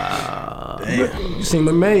 Wow. Damn. You seem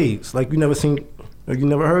amazed, like you never seen. You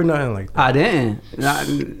never heard nothing like that. I didn't. That's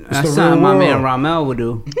the something real my man world. Ramel would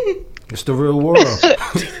do. It's the real world.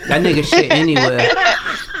 That nigga shit anywhere.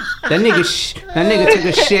 That nigga took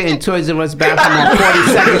a shit in Toys R Us bathroom on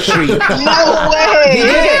 42nd Street. No way. He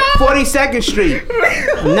did. 42nd Street.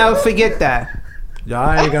 I'll never forget that. Yo,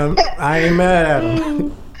 I ain't mad at him.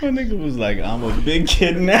 My nigga was like, I'm a big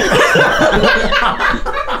kid now.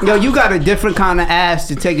 Yo, you got a different kind of ass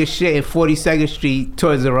to take a shit in 42nd Street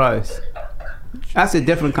Toys R Us. That's a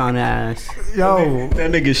different kind of ass. Yo,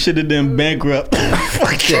 That nigga should have been bankrupt.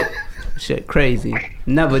 Shit crazy.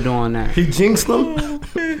 Never doing that. he jinxed them.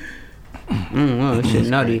 That shit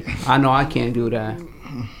nutty. I know I can't do that.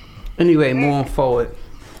 Anyway, moving forward.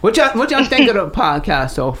 What y'all think of the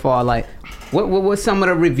podcast so far? Like, what's some of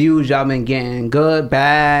the reviews y'all been getting? Good,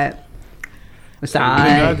 bad? It's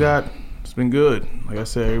alright. It's been good. Like I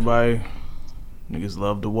said, everybody, niggas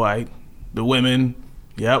love the white, the women.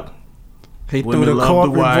 Yep. He threw Women the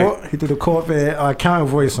love the white. corporate. He threw the corporate accountant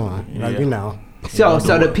voice on. Like you know. So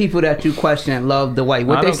the people that you question love the white.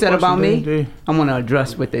 What I they don't said about question me? them, I'm gonna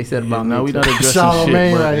address what they said about me. Now we too. not addressing Charlamagne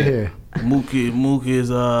shit, but right here. Mookie is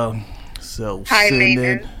High self-centered.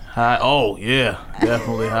 maintenance. Oh yeah,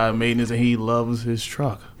 definitely high maintenance, and he loves his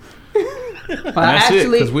truck. But That's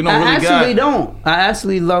it, 'cause we don't really I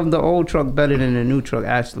actually love the old truck better than the new truck.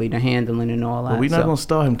 Actually, the handling and all that. But we're not so, gonna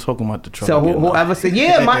start him talking about the truck. So again, though. whoever said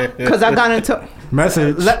because I got into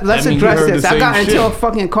Message let's That mean you address heard this. the I got same into shit. a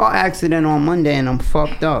fucking car accident on Monday and I'm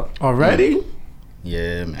fucked up. already.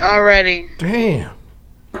 Yeah, man. Already. Damn.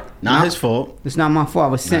 Not his fault. It's not my fault. I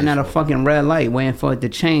was sitting at a fucking red light waiting for it to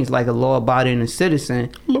change like a law-abiding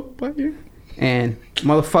citizen. And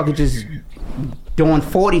motherfucker just doing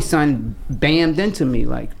 40 son bammed into me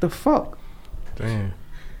like the fuck. Damn.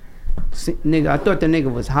 See, nigga, I thought the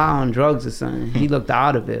nigga was high on drugs or something. He looked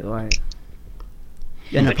out of it like.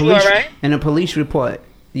 And the But you police alright? and the police report.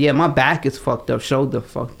 Yeah, my back is fucked up, shoulder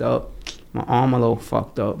fucked up, my arm a little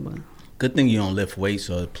fucked up. But Good thing you don't lift weights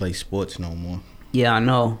or play sports no more. yeah, I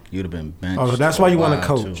know. You'd have been benched. Oh, so that's why you wanna a while,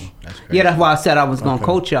 coach. too. That's crazy. Yeah, that's why I said I was gonna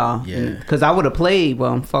coach y'all. Yeah. Cause I would have played,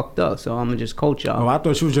 but I'm fucked up, so I'm gonna just coach Oh, y'all. I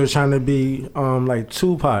thought you was just trying to be like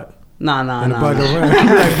Tupac Nah, in the nah. bug around.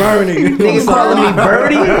 like Bernie. Nigga calling me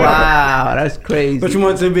Birdie? Wow, that's crazy. But you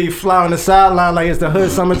want to be fly on the sideline like it's the hood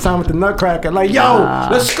summertime with the Nutcracker. Like, yo, Nah.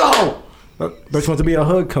 let's go. But you want to be a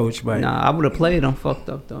hood coach, but Nah, I would have played. I'm fucked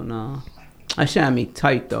up though. Nah, I shot me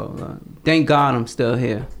tight though. Thank God I'm still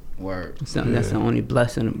here. Word. So that's the only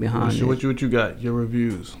blessing behind it. What you got? Your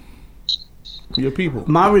reviews. Your people.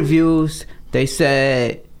 My reviews, they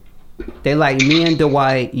said they like me and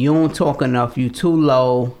Dwight. You don't talk enough. You too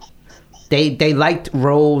low. They liked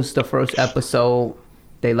Rose the first episode.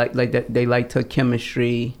 They liked her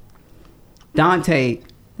chemistry. Dontay,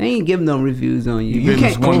 they ain't giving no reviews on you. You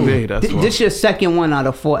been one day, that's why. This your second one out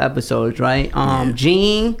of 4 episodes, right?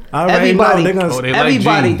 Gene, I already know everybody, they gonna- Oh, they like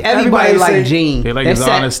Gene. everybody like say- Gene. They like his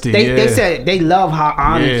honesty, They yeah. said they love how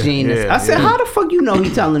honest Yeah, Gene is. yeah, I said, yeah. how the fuck you know he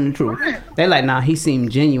telling the truth? They like, nah, he seemed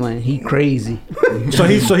genuine. He crazy. so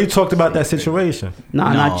he talked about that situation.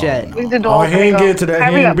 Nah, No, not yet. no. Oh, he ain't get to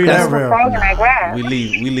that. He ain't be that real.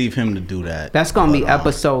 We leave him to do that. That's gonna be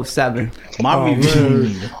episode 7. My Oh,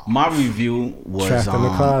 review was Trapped in the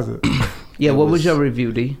closet. Yeah, what was was- your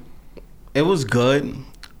review, D? It was good,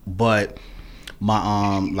 but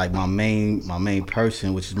my my main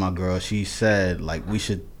person, which is my girl, she said like we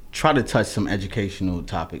should try to touch some educational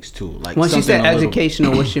topics too. Like When she something said a little-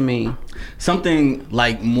 educational, what she mean? something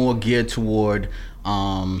like more geared toward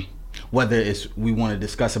whether it's we want to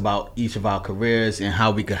discuss about each of our careers and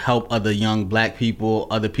how we could help other young black people,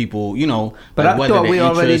 other people, you know, But like I whether thought they're we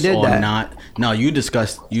already interested did or that. not. No, you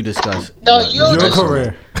discussed. No, you Your just-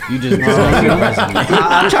 career. You just discussed your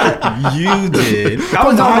resume. You did. I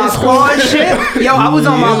was on my Claude shit. Yo, I was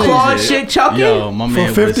on my You Claude did. shit, Chucky. Yo, my For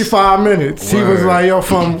man 55 minutes. He was Word. like, yo,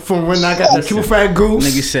 from when I got the Q Fat Goose.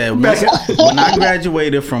 Nigga said back when I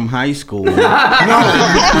graduated from high school. no,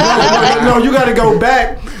 you got to go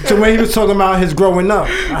back to when he was talking about his growing up.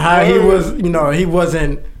 How he was, he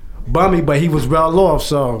wasn't bummy, but he was well off.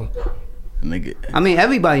 So, Nigga, I mean,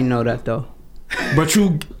 everybody know that though.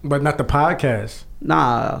 but not the podcast.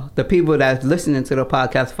 Nah, the people that's listening to the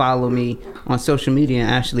podcast follow me on social media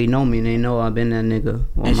and actually know me, and they know I've been that nigga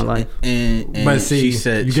all my life. and But see, she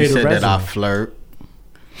said you she gave the said that I resume. flirt.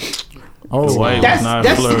 Oh, The white That's- was not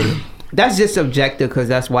that's- flirting. That's just subjective because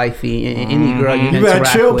that's wifey and any girl you you better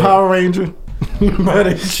interact chill, with. Power Ranger. You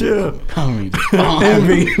better chill.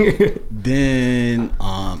 Envy. Then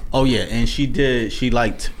oh yeah, and she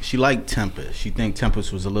liked Tempest. She think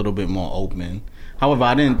Tempest was a little bit more open. However,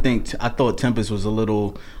 I thought Tempest was a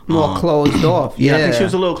little More closed off. Yeah, Yeah, I think she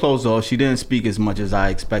was a little closed off. She didn't speak as much as I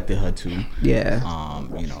expected her to. Yeah.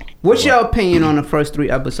 You know. What's your opinion on the first 3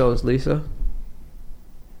 episodes, Lisa?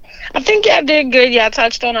 I think y'all did good. Y'all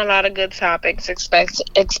touched on a lot of good topics,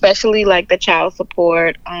 especially like the child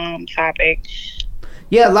support topic.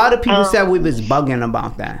 Yeah, a lot of people said we was bugging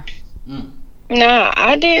about that. Nah,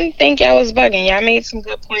 I didn't think y'all was bugging. Y'all made some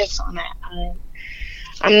good points on that.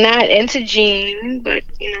 I'm not into Gene, but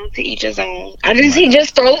you know, to each his own. He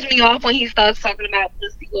just throws me off when he starts talking about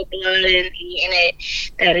pussy with blood and eating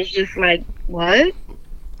it. That is just like, what?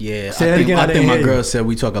 Yeah, I think my girl said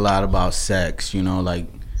we talk a lot about sex. You know, like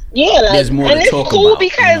there's more to talk about. And it's cool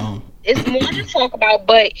because it's more to talk about,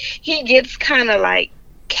 but he gets kind of like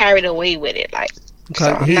carried away with it, like.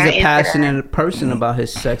 Because he's a passionate person about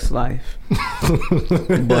his sex life.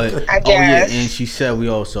 But I guess. yeah, and she said we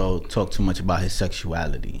also talk too much about his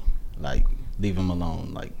sexuality. Like, leave him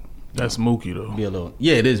alone. Like, that's Mookie though. Be a little,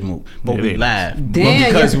 yeah, it is Mookie, but we laugh.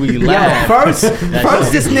 Damn, because we laugh. First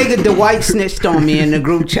this nigga Dwight snitched on me in the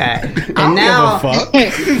group chat, and now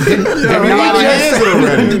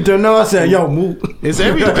Denard said, "Yo, Mook." It's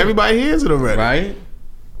everybody hears it already, right?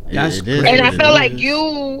 That's and I feel like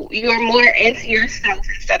you're more into yourself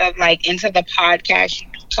instead of like into the podcast. You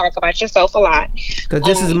talk about yourself a lot. Because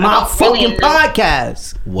this is my fucking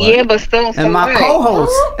podcast. What? Yeah, but still. And my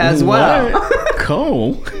co-host as well.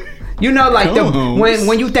 Cole. You know, like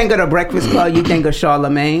when you think of the Breakfast Club, you think of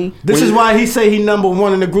Charlamagne. This is why he say he number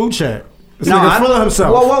 1 in the group chat. This nigga full of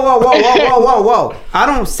himself. Whoa. I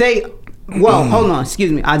don't say. Well, hold on, excuse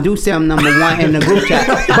me. I do say I'm number 1 in the group chat,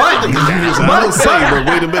 but wait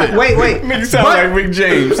a minute. Wait. Nigga sound like Rick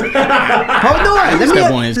James. Hold on,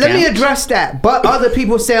 let me address that. But other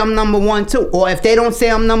people say I'm number 1 too, or if they don't say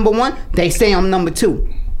I'm number 1, they say I'm number 2.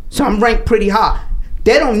 So I'm ranked pretty high.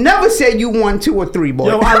 They don't never say you 1, 2, or 3, boy.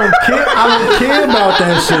 Yo, I don't care about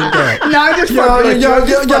that shit, though. No, I just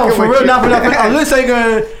yo, for real, not for nothing. This ain't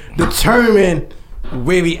gonna determine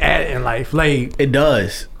where we at in life. Like, it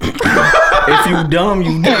does. If you dumb,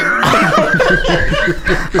 you dumb.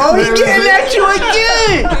 Oh, he getting at you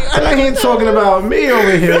again. I ain't talking about me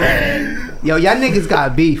over here. Yo, y'all niggas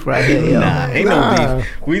got beef right here, yo. Nah, ain't no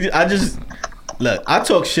beef. Look, I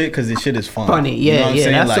talk shit because this shit is fun. Funny, you know what I'm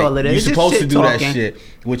saying? That's like, all it is. You're supposed to do talking. that shit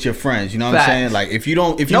with your friends. You know what Facts. I'm saying? Like, if you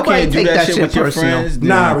Nobody can't do take that shit with your personal. friends, then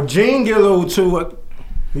Nah, Gene get a little too.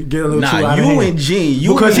 He get a little too out of you hand. and Gene,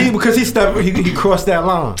 because he crossed that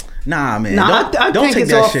line. Nah, man. Nah, I don't think take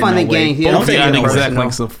it's that all shit fun no and way. games. Yeah, Both of y'all niggas act personal.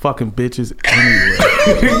 like some fucking bitches anyway.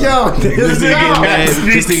 Yo, This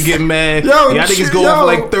nigga get mad. Yo, y'all niggas go for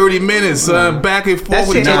like 30 minutes, back and forth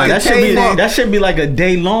with shit each other. That should be like a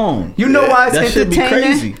day long. You know why it's that should be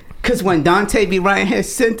entertaining? crazy. Cause when Dontay be writing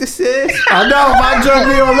his sentences, I know my joke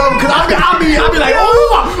be all over. Cause I'll be like,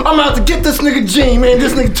 oh, I'm about to get this nigga Gene, man.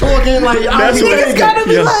 This nigga talking like niggas gotta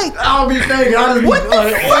be like, I'll be thinking. I'll just what be the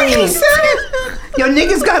like, fuck he said? Yo,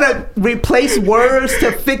 niggas gotta replace words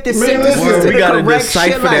to fit the sentences listen, to we the gotta correct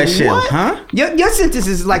decipher shit. that Like, shit, what? huh? Your sentence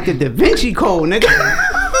is like the Da Vinci Code, nigga.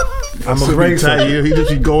 I'm afraid so. He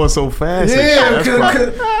just be going so fast. Yeah,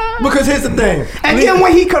 because here's the thing. And then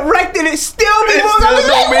when he corrected it, still be wrong.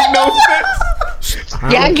 don't make no sense.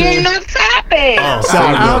 Y'all getting off topic. Oh,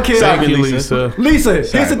 I don't care. Thank you, Lisa. Lisa,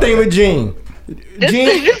 here's the thing with Gene.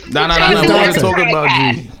 Gene, No. We're talking about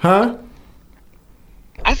G. huh?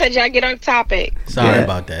 I said y'all get off topic. Sorry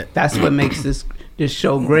about that. That's what makes this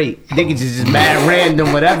show great. Niggas is just mad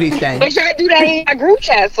random with everything. But y'all do that in your group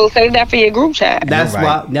chat, so save that for your group chat. That's You're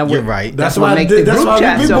right. why. You're right. That's what why make the group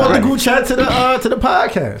chat we so brought the great. group chat to the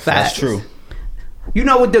podcast. That's true. You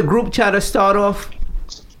know what the group chat to start off?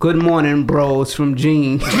 Good morning, bros, from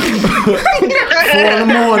Gene. 4 in the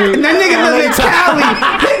morning. And that nigga live in Cali.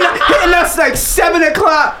 Hitting us like 7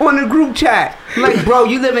 o'clock on the group chat. Like, bro,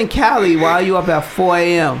 you live in Cali. Why are you up at 4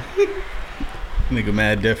 a.m.? Nigga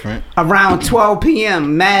mad different. Around 12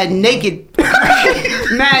 p.m., mad naked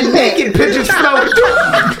pictures floating.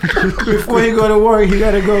 Before he go to work, he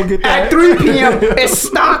gotta go get that. At 3 p.m., it's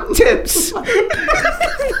stock tips.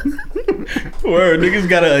 Word, niggas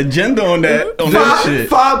got an agenda on that shit.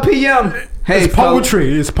 5 p.m. Hey, It's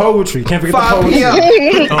poetry. It's poetry. Can't forget 5 the poetry. p.m.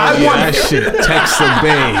 Oh, yeah, that shit. Text the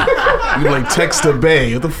Bay. You like Text the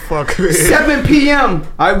Bay. What the fuck? 7 p.m.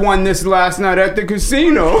 I won this last night at the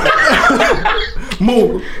casino.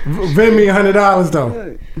 Move. Vend me $100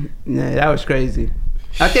 though. Nah, that was crazy.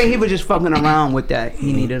 I think he was just fucking around with that.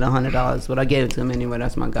 He needed $100, but I gave it to him anyway.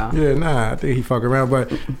 That's my guy. Yeah, nah. I think he fuck around,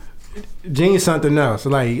 but Gene's something else.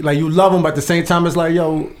 Like you love him, but at the same time, it's like,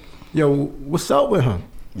 yo, what's up with him?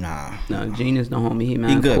 Nah. No, Gene is the homie. He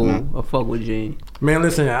man good, cool. man. I fuck with Gene. Man,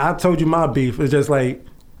 listen, I told you my beef. It's just like,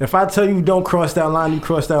 if I tell you don't cross that line, you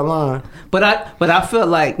cross that line. But I feel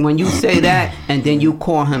like when you say that and then you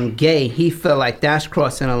call him gay, he feel like that's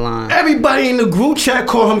crossing a line. Everybody in the group chat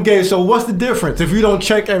call him gay, so what's the difference if you don't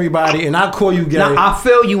check everybody and I call you gay? Now, I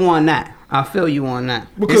feel you on that.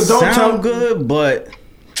 Because It don't sound tell good, but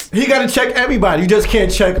he got to check everybody. You just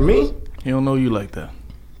can't check me. He don't know you like that.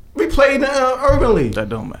 We played in Urban League. That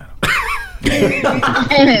don't matter.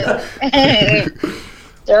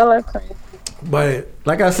 Y'all are crazy. But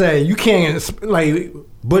like I said, you can't, like,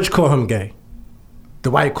 Butch call him gay.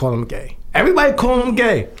 Dwight call him gay. Everybody call him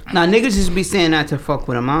gay. Now niggas just be saying that to fuck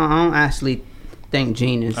with him. I don't actually think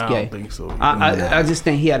Gene is I gay. don't think so. I just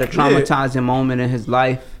think he had a traumatizing moment in his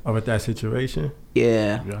life. Oh, with that situation?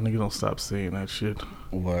 Yeah. Y'all niggas don't stop saying that shit.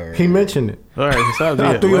 word. He mentioned it. All right, stop.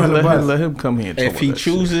 I Yeah, threw you under the bus. let him come here. And talk If he about that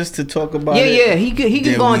shit. chooses to talk about Yeah, it, he could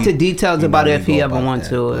then go we- into details you know, about it we if he go ever about want that,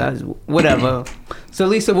 to. but- That's whatever. So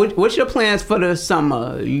Lisa, what's your plans for the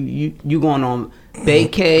summer? You going on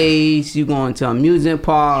vacays? You going to amusement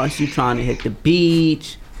parks? You trying to hit the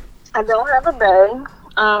beach? I don't have a bed.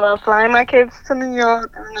 I'm flying my kids to New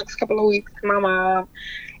York in the next couple of weeks to my mom.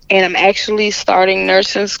 And I'm actually starting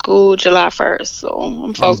nursing school July 1st. So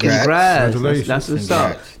I'm focused. Congrats. Congrats. That's what's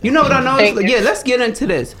up. Congrats. You know what I know? Thank you. Yeah, let's get into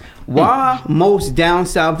this. Why most down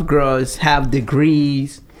south girls have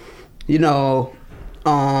degrees? You know,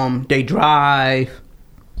 they drive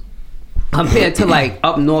compared to like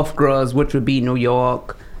up north girls, which would be New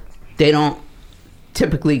York. They don't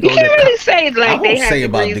typically go You can't to really say I like won't they have say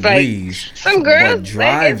about degrees. degrees. Like, some girls, but like, it's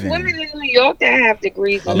driving. women in New York that have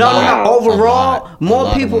degrees. A as No, lot. well. no. Overall, A lot more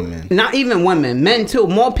of people, women. not even women, men too.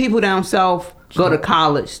 More people down south go to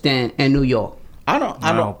college than in New York. I don't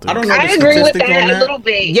I know don't the I agree with statistic on that a that. little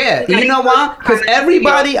bit. Yeah, you know why? Because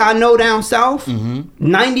everybody I know down south,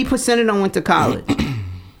 90% of them went to college.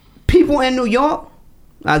 People in New York,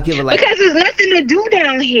 I'll give it like Because there's nothing to do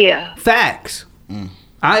down here. facts. Mm.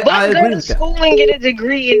 I But agree go to with that. school and get a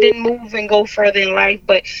degree and then move and go further in life.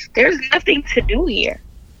 But there's nothing to do here.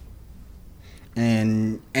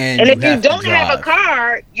 And And if you have to don't have a drive.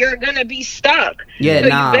 car, you're gonna be stuck. Yeah, so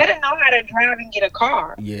nah. you better know how to drive and get a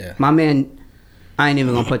car. Yeah. My man, I ain't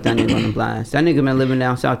even gonna put that nigga on the blast. That nigga been living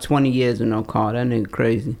down south 20 years with no car. That nigga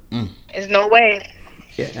crazy. There's no way.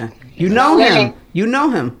 Yeah. You know him. You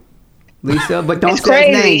know him. Lisa, but don't It's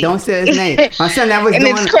say his crazy. name. Don't say his name. My son that was And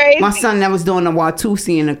doing. it's crazy. My son that was doing the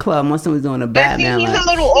Watusi in the club. My son was doing the But see, Batman. he's like- a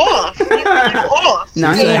little off. He's a little off.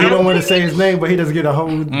 Nah, He he said he ain't. don't want to say his name, but he doesn't get a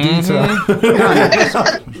whole detail.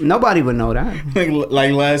 Nobody would know that.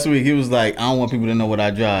 Like last week, he was like, "I don't want people to know what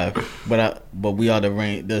I drive, but we are the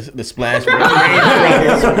rain, the splash."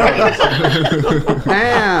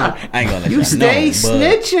 Damn. I ain't gonna let You y'all stay know,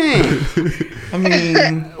 but- snitching. I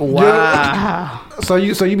mean, Wow. So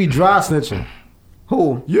you be dry snitching.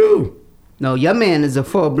 Who? You. No, your man is a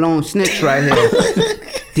full blown snitch right here.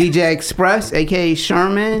 DJ Express, aka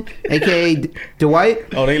Sherman, aka Dwight.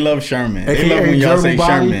 oh, they love Sherman. They AKA love when y'all German say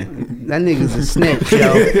body. Sherman. That nigga's a snitch,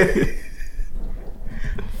 yo.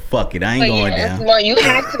 Fuck it, I ain't But going yeah, down. it's more, you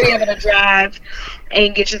have to be able to drive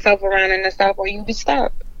and get yourself around in the South or you be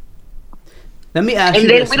stuck. Let me ask And you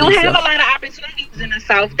then this, we don't Lisa. have a lot of opportunities in the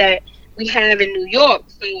South that we have in New York.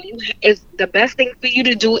 So it's the best thing for you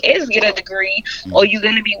to do is get a degree, or you're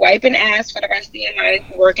gonna be wiping ass for the rest of your life,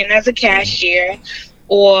 working as a cashier,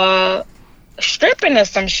 or stripping or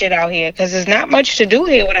some shit out here. Because there's not much to do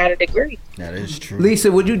here without a degree. That is true.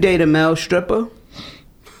 Lisa, would you date a male stripper?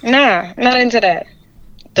 Nah, not into that.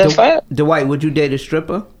 The fuck? Dwight, would you date a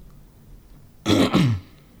stripper?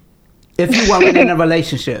 If you weren't in a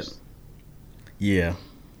relationship, Yeah.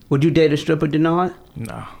 would you date a stripper, Denard?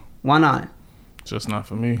 Nah, Why not? just not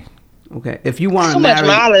for me. Okay. If you weren't Too much married,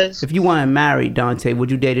 mileage. if you weren't married, Dontay, would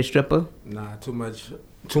you date a stripper? Nah, too much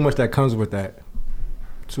that comes with that.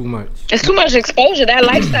 Too much. It's too much exposure. That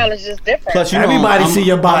lifestyle is just different. Plus, you know, Everybody see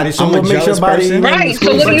your body, so I'm what a makes your jealous body person. even Right, so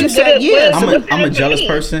what But do you you said what- yes. what- what's I'm a it jealous mean?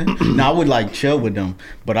 person. No, I would like chill with them,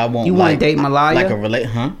 but I won't. You like, wouldn't date Malaya? Like a relate,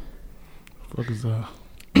 huh? Fuck is that?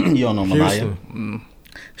 You don't know Malaya. Houston.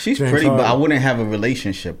 She's James pretty, but Harden. I wouldn't have a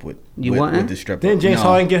relationship with You with wouldn't? the stripper. Didn't James No.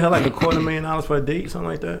 Harden get her like $250,000 for a date, something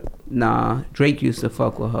like that? Nah, Drake used to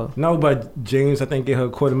fuck with her. No, but James, I think, get her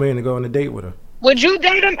 $250,000 to go on a date with her. Would you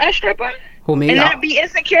date a stripper Who me? and not be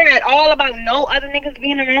insecure at all about no other niggas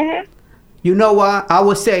being around her? You know what? I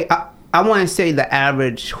would say I wouldn't say the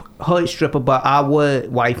average hood stripper, but I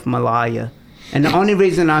would wife Malaya. And the only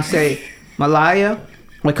reason I say Malaya,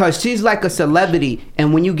 Because she's like a celebrity,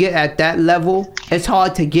 and when you get at that level, it's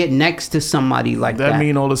hard to get next to somebody like that. That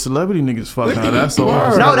mean all the celebrity niggas fucking her. That's all.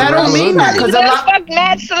 No, that don't mean that. Because You a don't lot, fuck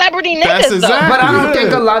mad celebrity niggas That's though. exactly- but I don't Yeah.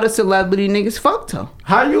 think a lot of celebrity niggas fucked her.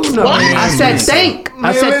 How you know? What? I said think.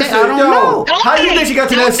 I said think. I don't yo, know. Don't How you think she got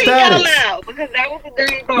to don't that think out status? loud, because that was a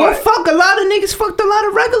dirty part. Well, fuck, a lot of niggas fucked a lot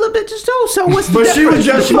of regular bitches too. So what's the But difference? she was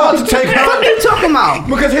just about to take her. What you talking about?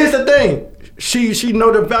 Because here's the thing. She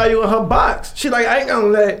know the value of her box. She like, I ain't gonna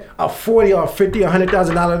let a 40 or 50 or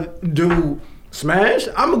 $100,000 dude smash.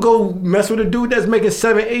 I'm gonna go mess with a dude that's making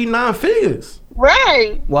 7, 8, 9 figures.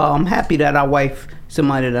 Right. Well, I'm happy that I wife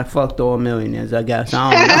somebody that fucked all millionaires, I guess.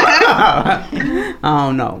 I don't know. I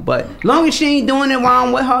don't know. But long as she ain't doing it while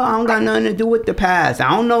I'm with her, I don't got nothing to do with the past.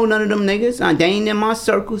 I don't know none of them niggas. They ain't in my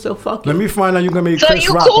circle, so fuck Let it. me find out you're gonna be So Chris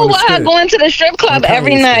you Rock cool on the with her stage. going to the strip club Okay,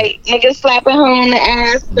 every yes, night? Niggas slapping her on the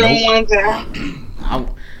ass, throwing ones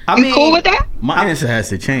out. I You mean, cool with that? My answer has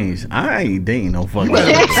to change. I ain't dating no fucking.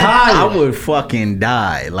 tired. I would fucking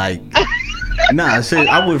die. Like, nah, seriously,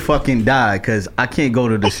 I would fucking die because I can't go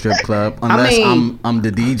to the strip club unless mean- I'm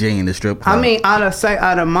the DJ in the strip club. I mean, out of sight,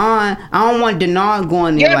 out of mind. I don't want Denard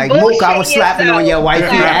going there You're like, Mook, I was bullshitting slapping on your yourself.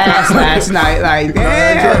 wife's ass last night. Like,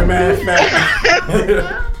 damn.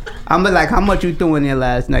 Man. I'm like, how much you threw in there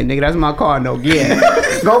last night, nigga? That's my car note. Yeah.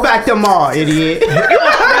 Go back tomorrow, idiot.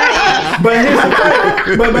 But here's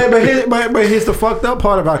the thing. But here's the fucked up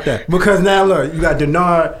part about that. Because now look, you got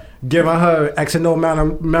Denard giving her X and no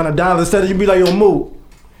amount of dollars instead of you be like, yo, Mook,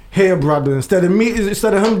 here, brother. Instead of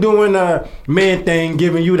him doing a man thing,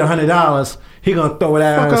 giving you the $100, he gonna throw it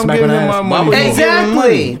at her and I'm smack her giving him ass. my money.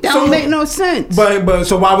 Exactly. That don't make no sense. But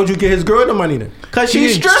so why would you get his girl the money then? Cause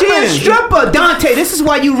she's stripping. She a stripper, Dontay. This is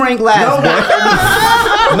why you rank last.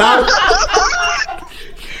 No.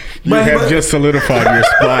 You have just solidified your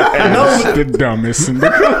spot as No. the dumbest. In the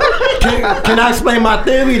Can I explain my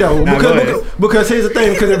theory though? Nah, go ahead. Because here's the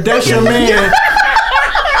thing. Because if that's your man,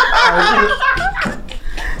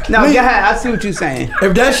 No, go ahead. I see what you're saying.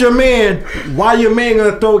 if that's your man, why your man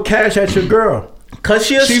gonna throw cash at your girl? Cause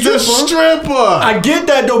she's She's a stripper. I get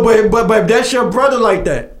that though, but if that's your brother like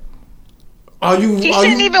that, She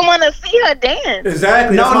shouldn't even want to see her dance.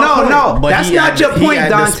 Exactly. No, that's my point. no. But That's he not had- your he point,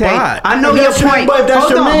 had the Dontay. spot. I know If your that's your- point. but if that's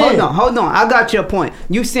Hold your on, man. hold on. I got your point.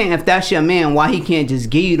 You saying if that's your man, why he can't just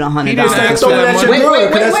give you the $100? He didn't ask for Throw that that money. shit Wait,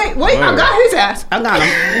 good, 'cause that's- wait. I got his ass. I got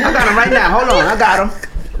him right now. Hold on. I got him.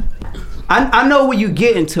 I know where you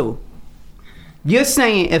getting to. You're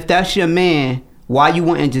saying if that's your man, why you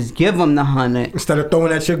wouldn't just give him the 100? Instead of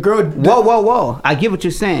throwing at your girl. Whoa. I get what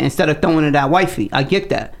you're saying. Instead of throwing it at wifey. I get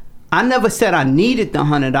that. I never said I needed the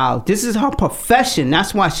 $100. This is her profession.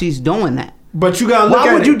 That's why she's doing that. But you gotta look Why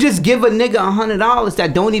at would it. you just give a nigga $100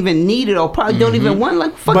 that don't even need it or probably don't even want?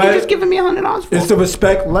 Like, fuck, you But just giving me $100 for? It's the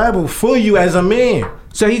respect level for you as a man.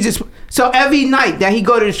 So every night that he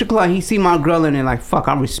go to the strip club, he see my girl in there like, fuck,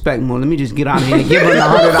 I respect more. Let me just get out of here and give her the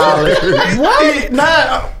 $100. What?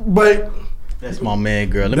 Nah, but That's my man,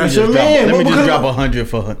 girl. Let That's me just your drop. man, Let me but just because- drop 100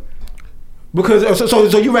 for her. because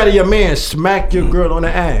so you rather your man smack your girl on the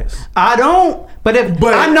ass. I don't. But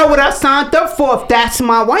I know what I signed up for if that's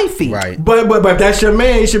my wifey. Right. But if that's your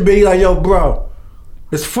man, you should be like, yo, bro,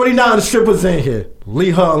 there's 49 strippers in here.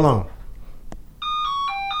 Leave her alone.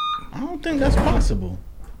 I don't think that's possible.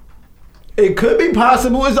 It could be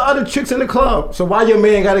possible. There's other chicks in the club. So why your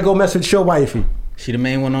man got to go mess with your wifey? She the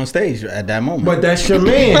main one on stage at that moment. But that's your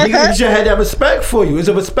man. He should have that respect for you. It's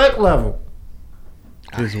a respect level.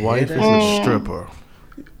 His wife is a stripper.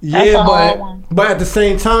 Yeah, a hard one. but at the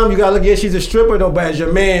same time, you gotta look at she's a stripper though. But as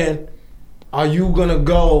your man, are you gonna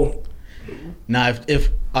go? Now, if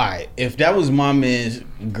all right, if that was my man's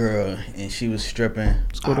girl and she was stripping,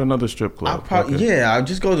 Let's go to another strip club. I'll probably Okay. I'll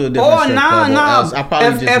just go to a different Oh, strip nah. club. Or else I'll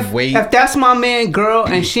probably just wait. If that's my man, girl,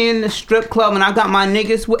 and she in the strip club and I got my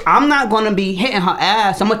niggas with, I'm not gonna be hitting her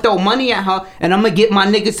ass. I'm gonna throw money at her and I'm gonna get my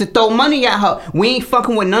niggas to throw money at her. We ain't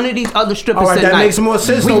fucking with none of these other strippers All right, tonight. that makes more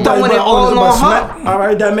sense. We though, but- throwing it but- all but on smack- her. All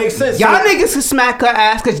right, that makes sense. Y'all So- niggas can smack her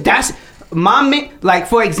ass because that's my man. Like,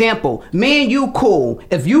 for example, me and you cool.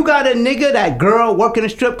 If you got a nigga, that girl working a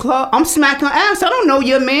strip club, I'm smacking her ass. I don't know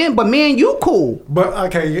your man, but me and you cool. But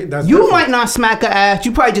okay, that's You different. might not smack her ass.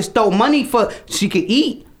 You probably just throw money for she could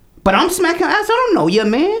eat. But I'm smacking her ass. I don't know your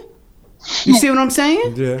man. You see what I'm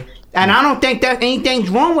saying? Yeah. And I don't think that anything's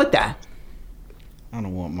wrong with that. I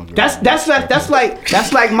don't want my girl. That's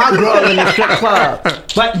like my girl in the strip club.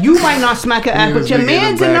 But you might not smack her ass, but your nigga in the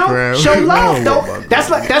man's, you know, background. show I love don't know though. about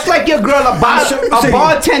That's like your girl a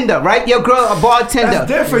bartender, right? Your girl a bartender. That's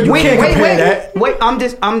different. You can't compare that. Wait, I'm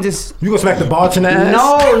just You gonna smack the bartender ass?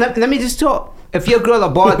 no. Let me just talk. If your girl a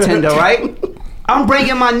bartender, right? I'm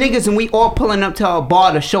bringing my niggas and we all pulling up to her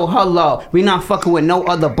bar to show her love. We not fucking with no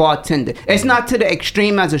other bartender. It's not to the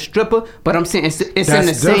extreme as a stripper, but I'm saying it's in the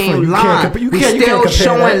different. same line. We still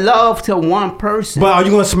showing love to one person. But are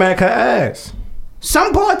you gonna smack her ass?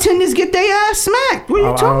 Some bartenders get their ass smacked. What are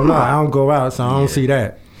you I talking don't know. about? I don't go out, so I don't see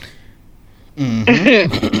that.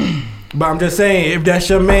 But I'm just saying, if that's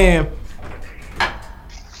your man,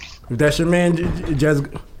 just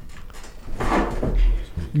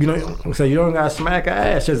so you don't gotta smack her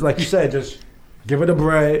ass. Just like you said, just give her the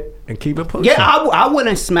bread and keep it pushing. Yeah, I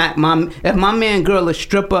wouldn't smack if my man girl is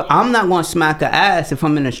stripper. I'm not gonna smack her ass if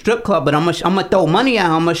I'm in a strip club, but I'm gonna throw money at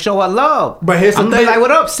her. I'm gonna show her love. But here's the I'm thing. like,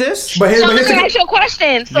 what up, sis? So let me ask you a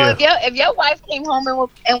question. So if your wife came home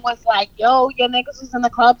and was like, yo, your niggas was in the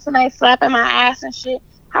club tonight slapping my ass and shit,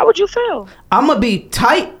 how would you feel? I'm gonna be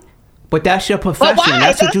tight, but that's your profession.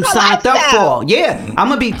 That's what you signed up for. Yeah, I'm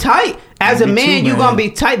gonna be tight. As a man, you're gonna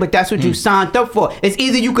be tight, but that's what you signed up for. It's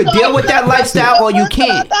either you could deal with that lifestyle or you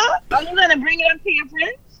can't. Are you gonna bring it up to your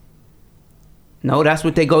friends? No, that's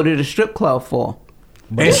what they go to the strip club for.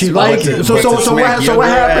 And she like it. So what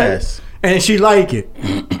happened? And she like it.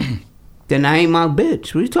 Then I ain't my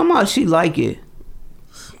bitch. What you talking about? She like it.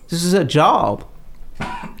 This is a job.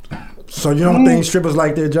 So you don't think strippers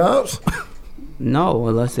like their jobs? No,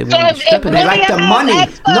 unless they want to strip it. They like the money.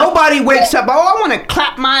 Nobody wakes up, I want to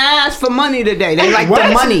clap my ass for money today. They like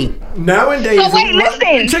the money. Nowadays, so wait,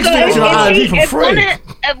 listen. Chicks do on IG for free.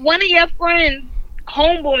 If one of your friends,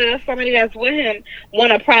 homeboy or somebody that's with him,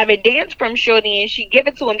 want a private dance from Shorty and she give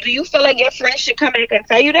it to him, do you feel like your friend should come back and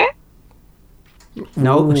tell you that?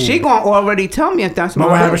 No, she gonna already tell me if that's my.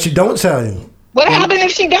 But what happens if she don't tell you? What happens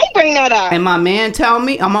if she don't bring that up? And my man tell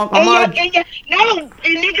me, no, and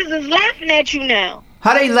niggas is laughing at you now.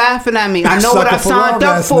 How they laughing at me? I know what I signed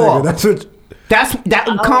up for.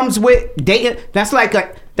 That comes with dating. That's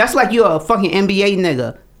like you're a fucking NBA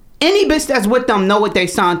nigga. Any bitch that's with them know what they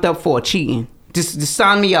signed up for. Cheating. Just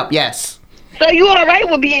sign me up. Yes. So you alright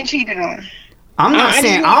with being cheated on? I'm not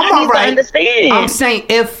saying I'm alright. I'm saying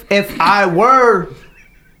if I were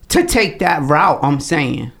to take that route, I'm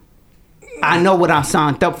saying. I know what I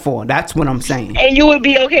signed up for. That's what I'm saying. And you would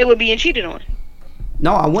be okay with being cheated on?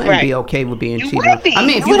 No, I wouldn't be okay with being cheated on. I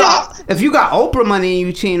mean, if you got Oprah money and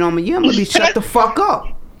you cheating on me, yeah, I'm gonna be shut the fuck up.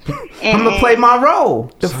 I'm gonna play my role.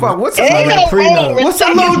 The fuck? What's a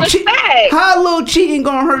little cheating? How a little cheating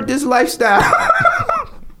gonna hurt this lifestyle?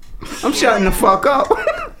 I'm shutting the fuck up.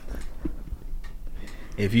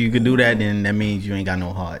 If you could do that, then that means you ain't got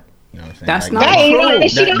no heart. You know what I'm saying? That's not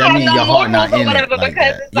true. That means your heart not in it like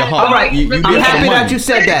that. Your heart. All right, I'm happy that you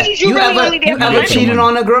said that. You ever cheated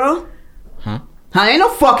on a girl? Huh? Ain't no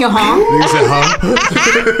fucking He said,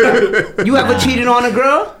 huh? You ever cheated on a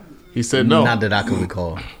girl? He said no. Not that I can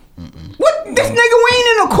recall. What? This nigga, we ain't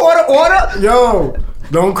in a court order. Yo,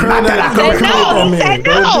 don't cry that. Don't do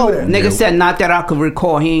that. Nigga said not that I could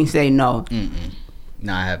recall. He ain't say no.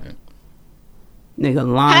 No, I haven't. Nigga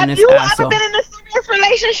lying his ass off. Have you ever been in a serious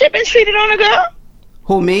relationship and cheated on a girl?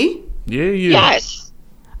 Who, me? Yeah. Yes.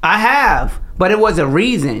 I have, but it was a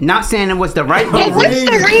reason. Not saying it was the right But reason. what's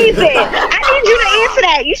the reason? I need you to answer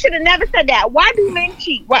that. You should have never said that. Why do men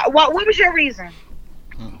cheat? What was your reason?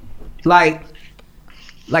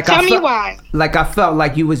 Tell me why. Like I felt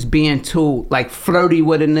like you was being too flirty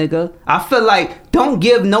with a nigga. I feel like don't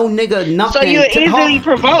give no nigga nothing. So you're easily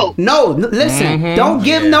provoked. No, listen. Don't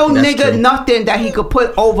give no nigga nothing that he could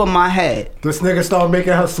put over my head. This nigga start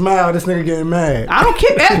making her smile. This nigga getting mad. I don't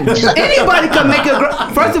care. Anybody can make a girl.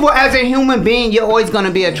 First of all, as a human being, you're always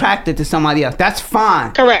gonna be attracted to somebody else. That's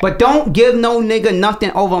fine. Correct. But don't give no nigga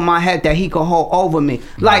nothing over my head that he could hold over me.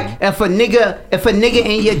 Like if a nigga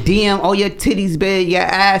in your DM, oh your titties big, your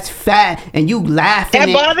ass fat, and you laughing.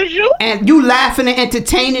 That bothers you? And you laughing and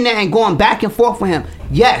entertaining it and going back and forth with him.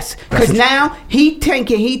 Yes, because now he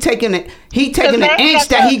taking an inch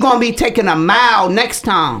that he gonna be taking a mile next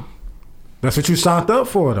time. That's what you signed up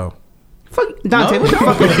for, though. Fuck, Dontay, what the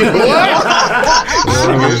fuck?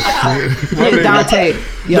 Yeah,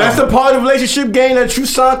 Dontay. Yo. That's the part of relationship game that you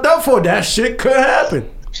signed up for. That shit could happen.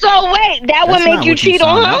 So wait, that would make you cheat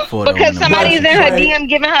on her because somebody's in her DM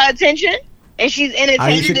giving her attention and she's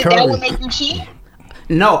entertained. That would make you cheat.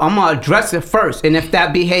 No, I'm gonna address it first, and if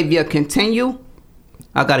that behavior continue,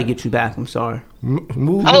 I gotta get you back. I'm sorry.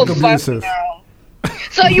 Move abusive.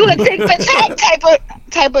 So you a tick for tat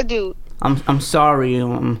type of dude. I'm sorry.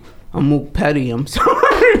 I'm Mook Petty. I'm sorry.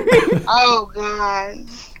 Oh God.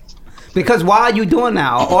 Because why are you doing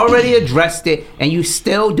that? I already addressed it, and you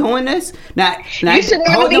still doing this? Now you should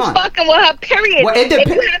never be fucking with her. Period. Well,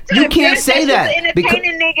 you can't say that.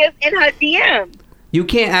 Entertaining niggas in her DM. You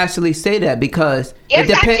can't actually say that because Yes,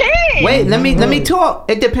 it I depends. can. Wait, let me talk.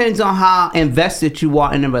 It depends on how invested you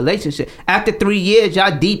are in a relationship. After 3 years,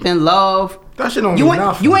 y'all deep in love. That shit don't You mean ain't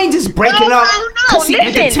nothing. you ain't just breaking up because he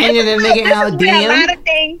Listen, entertaining a nigga in our this is where a lot DM. of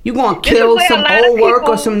things- You gonna this is kill where a some lot of old work or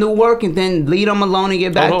people- some new work and then leave them alone and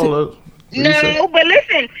get back Hold to. on, what you said? No, but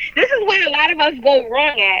listen, this is where a lot of us go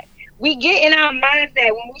wrong at. We get in our minds that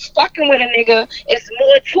when we fucking with a nigga, it's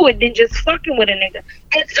more to it than just fucking with a nigga.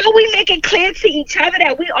 Until we make it clear to each other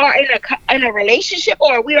that we are in a relationship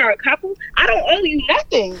or we are a couple, I don't owe you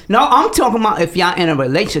nothing. No, I'm talking about if y'all in a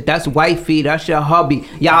relationship. That's wifey. That's your hubby.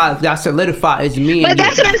 Y'all solidify as me. But And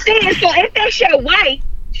that's you. what I'm saying. So if that's your wife,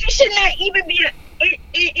 she should not even be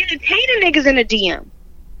entertaining niggas in the DM.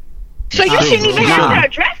 So you shouldn't even have to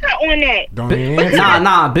address her on that. Don't even answer.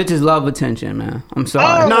 Nah, bitches love attention, man. I'm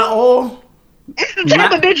sorry. Oh. Not all. It's the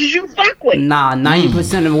type of bitches you fuck with. Nah,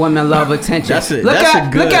 90% of women love attention. That's it. Look That's at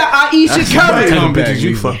a good- look at Aisha that's Curry. a Some Back bitches you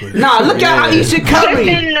reason. fuck with. Nah, look at Aisha Curry.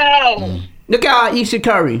 Listen, no. Look at Aisha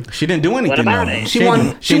Curry. She didn't do anything. about though. it? She ain't won.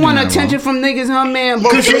 do- She ain't won do nothing attention wrong. from niggas. Her man,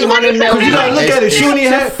 both Cause you 300 gotta look million. at it. She only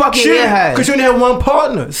had fucking she- earhead. Cause she only had one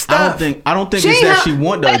partner. I Stop. don't think She it's ain't that not- she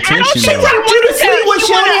want the But I don't attention. think though. that- You to sleep when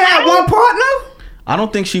she only had one partner? I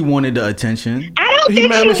don't think she wanted the attention. I don't He think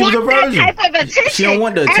mad when she she was a wants that virgin. type of attention. She don't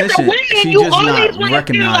want the As a attention. woman, She you just always not wanna feel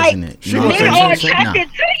recognizing like it. She wants men are attention. attracted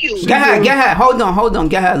to you. Go ahead. Hold on.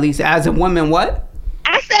 Go ahead, Lisa. As a woman, what?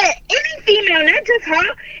 I said any female, not just her,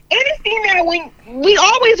 any female, when we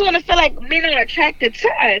always want to feel like men are attracted to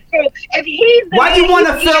us. So if he's the Why man, you want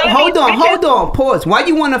to he's feel? the Hold bitches- on. Pause. Why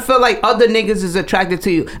you want to feel like other niggas is attracted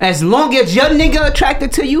to you? As long as your nigga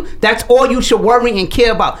attracted to you, that's all you should worry and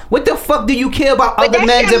care about. What the fuck do you care about But other that's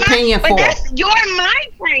men's your opinion mind, for? But that's your mind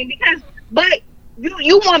frame but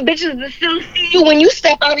you want bitches to still see you when you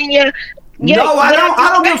step out in your. No, I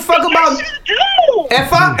don't give a fuck about. Yes, you do.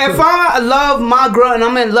 If I love my girl and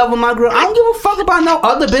I'm in love with my girl, I don't give a fuck about no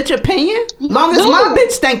other bitch opinion. Long as my No.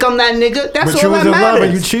 bitch think I'm that nigga, that's But you all was that in love and you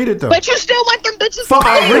matters. cheated though. But you still want them bitches For to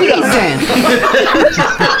a see you. reason.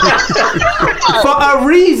 For a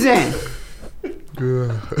reason.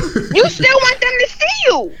 You still want them to see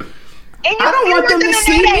you. And you I don't still want them to know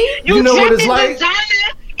see that me. You know what it's dressing like?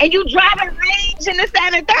 designer and you driving range and this,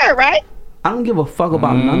 that, and the third, right? I don't give a fuck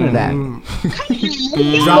about none of that.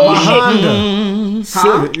 Drive my Honda.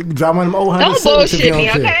 Civic. Drive one of them old Honda Don't Civics if you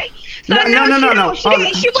bullshit me, don't care. okay? So No.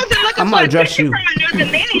 She wasn't looking I'm for gonna address attention you. from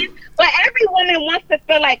another man, but every woman wants to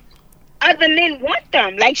feel like other men want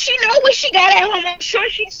them. Like she know what she got at home. I'm sure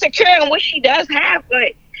she's secure in what she does have,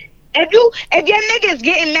 but if your niggas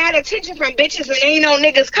getting mad attention from bitches and ain't no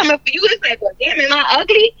niggas coming for you, it's like, well, damn, am I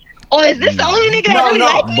ugly? Or is this the only nigga that really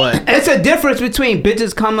like me? But It's a difference between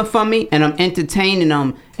bitches coming for me and I'm entertaining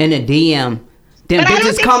them in a DM. Then But I don't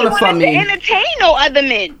bitches think coming she for wanted me. to entertain no other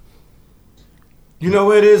men. You know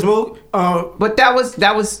what it is, Mook? But that was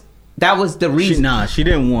the reason. she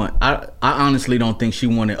didn't want. I honestly don't think she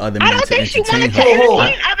wanted other I men don't to think she entertain wanted to her.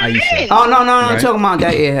 entertain other Aisha. men. Oh no, I'm Right. talking about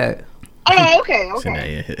that earhead. Oh,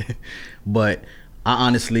 okay. Yeah. But I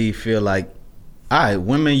honestly feel like, all right,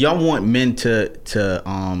 women, y'all want men to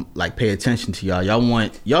like pay attention to y'all.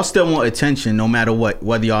 Y'all still want attention no matter what,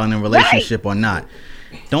 whether y'all in a relationship or not.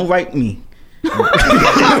 Don't write me.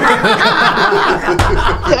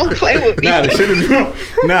 Don't play with me.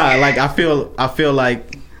 Like I feel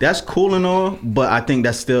like that's cool and all, but I think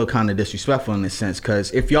that's still kind of disrespectful in a sense.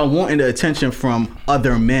 Because if y'all wanting the attention from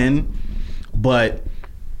other men, but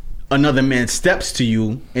another man steps to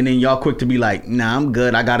you, and then y'all quick to be like, nah, I'm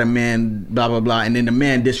good, I got a man, blah blah blah, and then the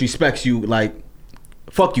man disrespects you, like,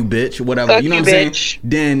 fuck you, bitch, or whatever. Fuck you know you, what I'm bitch. saying?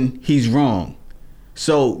 Then he's wrong.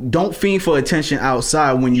 So don't fiend for attention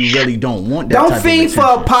outside when you really don't want that. Don't type fiend of for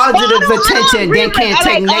attention. positive Well, I don't attention, agree then with- can't I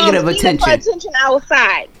take like, negative feeling attention. For attention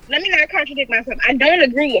outside. Let me not contradict myself. I don't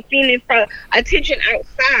agree with feeling for attention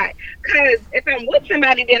outside. Because if I'm with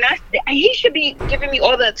somebody, then he should be giving me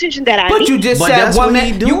all the attention that I But need. you just But said that's what he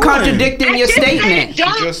woman. You doing. contradicting I your just said, statement.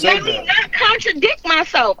 don't just said let me that. not contradict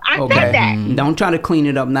myself. I said Okay. that. Don't try to clean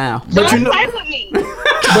it up now. But Don't you know, play with me.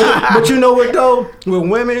 but you know what though? With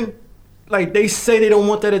women, like they say they don't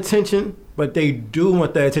want that attention, but they do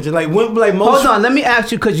want that attention. Like most. Hold on, let me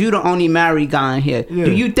ask you, because you the only married guy in here. Yeah.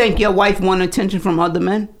 Do you think your wife want attention from other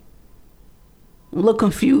men? You look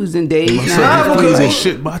confused in days Nah, now. because- Please and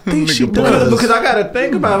shit, but I think she does. Because I gotta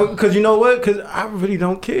think about it. Because you know what? Because I really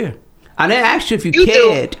don't care. I didn't ask you if you You do.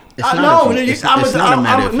 cared. It's I not know. if you-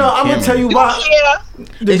 I'm gonna tell you why. Yeah.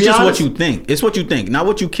 To be It's just what honest, you think. It's what you think, not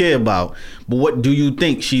what you care about. But what do you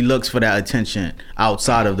think she looks for that attention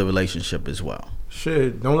outside of the relationship as well?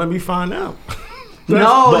 Shit, don't let me find out.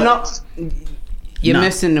 No, But- no. You're Nah.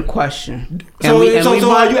 missing the question. So are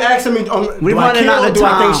you asking me? We Do I running care out or of do I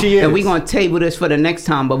time, think she is? and we're gonna table this for the next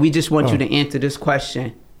time. But we just want you to answer this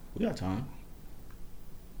question. We got time.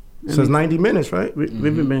 So it's 90 minutes, right? We've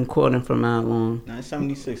been recording for how long?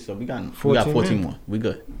 9:76. So we got 14 14 minutes. more. We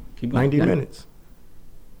good. Keep going. 90 minutes.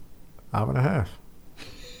 Hour and a half.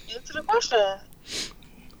 Answer the question.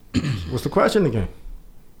 What's the question again?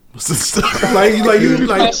 What's the stuff? like you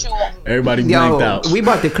like. Everybody blanked out. We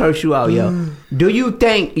about to curse you out, yo. Do you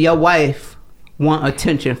think your wife want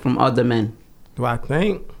attention from other men? Do I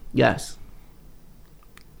think? Yes.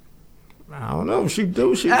 I don't know. She do.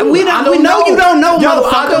 We know you don't know, Yo,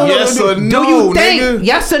 motherfucker. I don't Yes know. or Do no, you think nigga?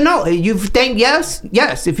 yes or no? You think yes?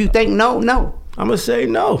 Yes. If you think no, no. I'm gonna say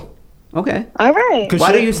no. Okay. All right. 'Cause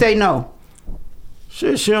Why she- do you say no?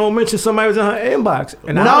 Shit, she don't mention somebody was in her inbox.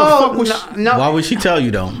 And I No, don't fuck with no, Why would she tell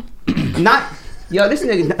you though? not. Yo, this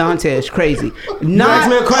nigga Dontay is crazy. You ask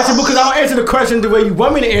me a question because I don't answer the question the way you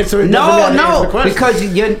want me to answer it. doesn't mean I answer the No, question.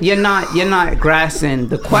 because you're not grasping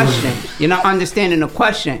the question. You're not understanding the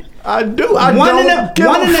question. I do. I Wanting don't give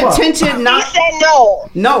a fuck. attention, He not said no.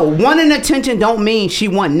 no. Wanting attention don't mean she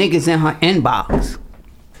want niggas in her inbox.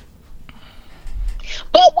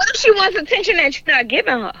 But what if she wants attention that you're not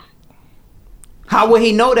giving her? How would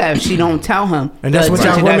he know that if she don't tell him? And that's the what y'all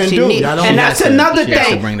attention that women she do. need? Y'all don't- And She that's has to- another she has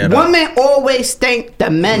to thing. bring that up. Women always think the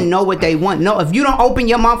men know what they want. No, if you don't open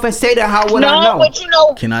your mouth and say that, how would I No, know? but you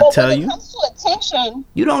know. Can I but tell when you? it comes to attention,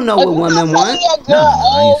 You don't know if what you're women not want. telling your No, girl, I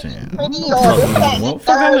oh, ain't saying. pretty or this, that, and What the the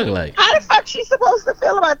fuck I third, look like? how the fuck she supposed to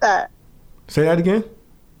feel about that? Say that again.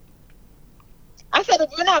 I said if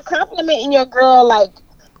you're not complimenting your girl, like,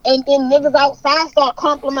 and then niggas outside start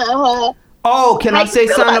complimenting her. Oh, can How I you say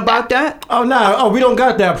feel something about about that? Oh nah. Oh, we don't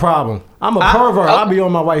got that problem. I'm a pervert. I'll be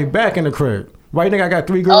on my wife back in the crib. Why you think I got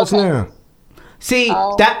 3 girls Okay. now? See,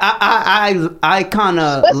 Oh. that I kind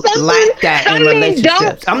of But some lack men- that some in men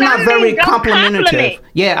relationships. don't. I'm not Some very men don't complimentary. compliment.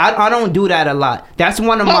 Yeah, I don't do that a lot. That's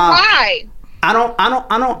one of But my. why? I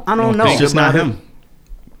don't know. It's just not him.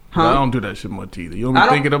 Huh? I don't do that shit much either. You don't I be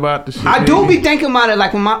don't- thinking about the shit. I do be thinking about it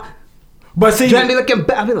like when my. But see, Then be looking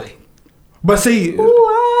back. I be like, but see, what?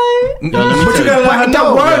 Yo, let me but you tell gotta let her The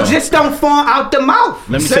know. words just don't fall out the mouth.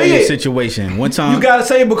 Let me Say tell you a it. situation. One time, You gotta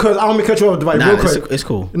say it because I don't mean cut you off, Dwight, nah, real quick. it's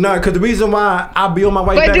cool. Nah, because the reason why I be on my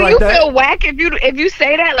wife But back do like you that. feel whack if you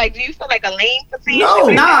say that? Like, do you feel like a lame for saying No.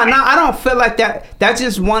 shit? Nah, I don't feel like that. That's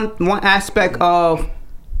just one aspect of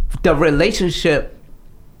the relationship.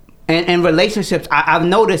 And in relationships, I've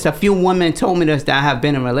noticed a few women told me this that I have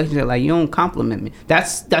been in a relationship. Like, you don't compliment me.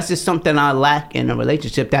 That's just something I lack in a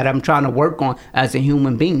relationship that I'm trying to work on as a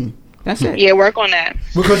human being. That's it. Yeah, work on that.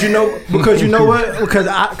 Because you know what? Because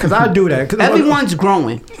I do that. Cause Everyone's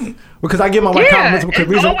growing. because I give my wife Yeah, compliments.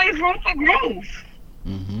 Because it's always room for growth.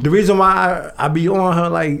 the reason why I be on her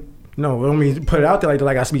like. No, I don't mean put it out there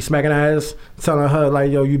like I should be smacking her ass, telling her like,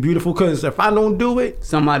 yo, you beautiful. Because if I don't do it,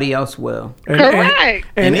 Somebody else will. Correct.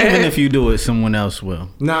 And even if you do it, someone else will.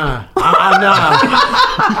 nah, nah.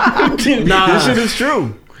 This shit is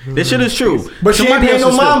true. This shit is true. But she ain't Somebody paying else no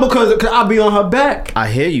is mind still- because I be on her back. I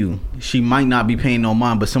hear you. She might not be paying no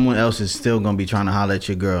mind, but someone else is still gonna be trying to holler at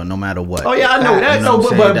your girl, no matter what. Oh yeah, I know that. You know No,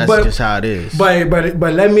 what I'm saying? That's just how it is.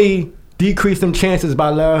 But let me decrease them chances by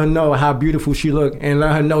letting her know how beautiful she look and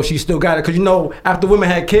let her know she still got it. Because you know, after women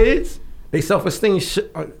had kids, they self-esteem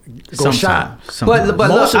go shot. But look,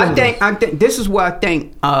 Most of I them think this is where I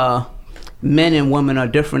think men and women are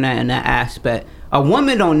different in that aspect. A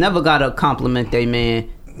woman don't never gotta compliment their man,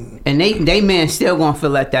 and they man still gonna feel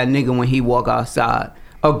like that nigga when he walk outside.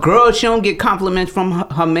 A girl, she don't get compliments from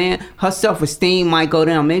her man, her self-esteem might go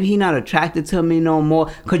down. Maybe he not attracted to me no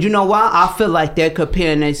more. Cause you know why? I feel like they're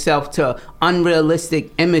comparing themselves to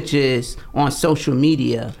unrealistic images on social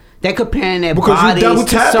media. They're comparing their Because bodies you double to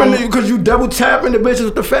some... tapping, because you double tapping the bitches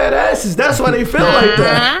with the fat asses. That's why they feel like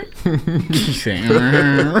that.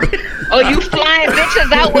 Oh, you flying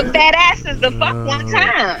bitches out with fat asses the fuck one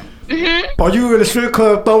time. Or you in the strip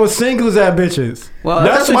club throwing singles at bitches. Well,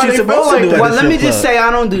 that's what why you they feel supposed to like do that. at Well, the let me strip just club. say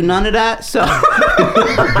I don't do none of that, so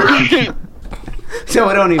so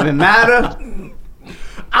it don't even matter.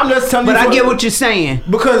 I'm just telling But you. I from- get what you're saying.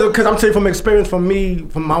 Because I'm telling you from experience from me,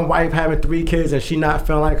 from my wife having 3 kids and she not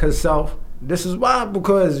feeling like herself. This is why,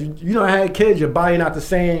 because you don't have kids, your body not the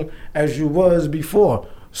same as you was before.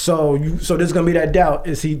 So there's gonna be that doubt.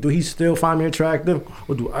 Do he still find me attractive?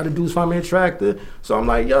 Or do other dudes find me attractive? So I'm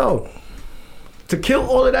like, yo, to kill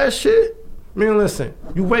all of that shit, man, listen,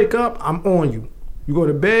 you wake up, I'm on you. You go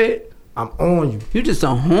to bed, I'm on you. You just a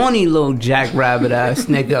horny little jackrabbit ass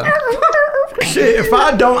nigga. Shit, if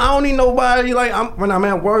I don't need nobody. Like when I'm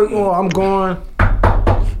at work or I'm going.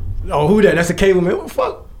 Oh, who that? That's a cable man. What the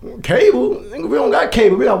fuck? Cable? Nigga, we don't got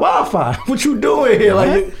cable. We got Wi-Fi. What you doing here?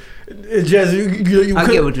 Like, it's just you I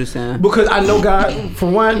get what you're saying. Because I know guys. For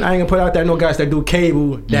one, I ain't gonna put out there. I know guys that do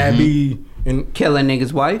cable that be in Kill a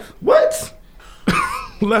nigga's wife. what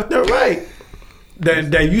left and right.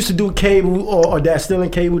 That used to do cable or that still in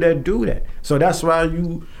cable that do that. So that's why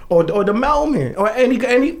you or the mailman or any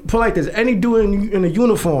put like this, any dude in a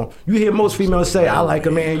uniform. You hear most females say, "I like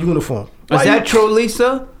a man in uniform." Is that true,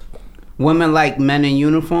 Lisa? Women like men in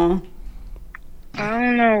uniform? I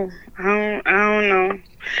don't know. I don't know.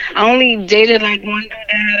 I only dated like one dude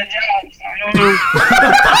that had a job, so I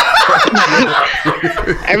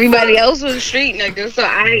don't know. Everybody else was street niggas, so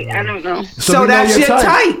I don't know. So we know that's your type.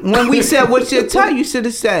 type. When we said what's your type, you should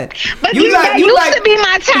have said. But you used to be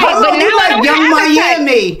my type, Hold but on, now you I like don't Young have a type.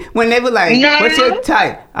 Miami when they were like, No. "What's your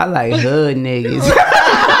type?" I like hood niggas.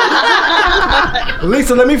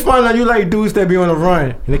 Lisa, let me find out you like dudes that be on the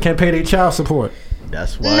run and they can't pay their child support.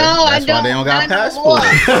 That's why. No, I that's why they don't got don't. passports.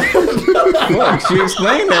 Look, she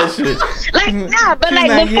explained that shit. Like, nah, but She's like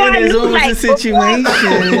like, before yeah, I there's knew, always like, a situation.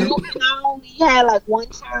 before I only had like one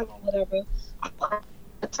child or whatever. I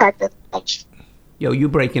attracted like Yo, you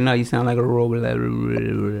breaking up. You sound like a robot.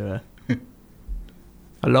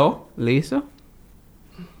 Hello, Lisa?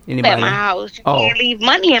 Anybody? at my house. You Oh. can't leave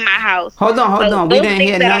money in my house. Hold on. So We those didn't things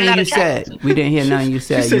hear that I'm nothing not you attracted said. to. We didn't hear nothing you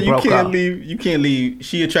said. She said You you broke can't up. leave. You can't leave.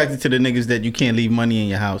 She attracted to the niggas that you can't leave money in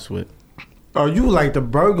your house with. Oh, you like the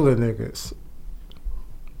burglar niggas.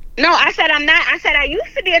 No, I said I'm not. I said I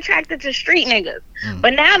used to be attracted to street niggas,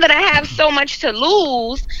 but now that I have so much to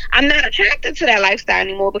lose, I'm not attracted to that lifestyle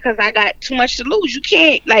anymore because I got too much to lose. You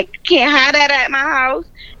can't hide that at my house.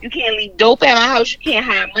 You can't leave dope at my house. You can't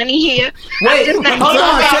hide money here. Wait, hold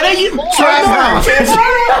on. So they used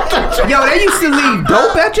Yo, they used to leave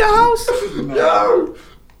dope at your house? Yo.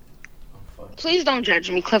 Please don't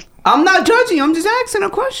judge me, Cliff. I'm not judging you. I'm just asking a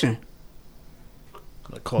question.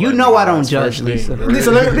 Call You that know nigga I don't by his judge, first name, Lisa. bro.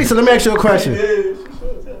 Lisa, let me ask you a question.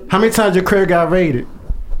 How many times your crib got raided?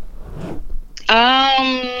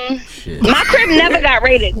 Shit. My crib never got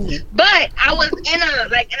raided, but I was in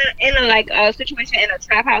a situation in a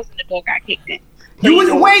trap house and the door got kicked in. So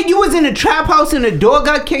You was in a trap house and the door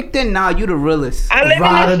got kicked in? Nah, you the realest. I live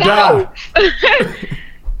Ride or in the die. south.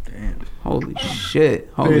 Holy shit.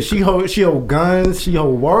 Yeah, Holy she hold guns, she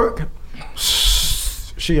hold work.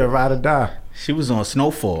 She a ride or die. She was on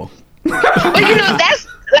Snowfall. But you know, that's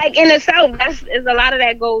like in the south. Is a lot of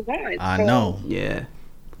that goes on. I So, know. Yeah.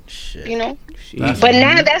 Shit. You know. Jeez. But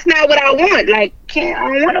now that's not what I want. Like, I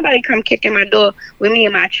don't want nobody come kicking my door with me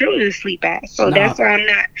and my children sleep at. So Nah. that's why I'm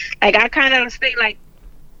not. Like, I kind of stay like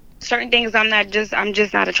certain things. I'm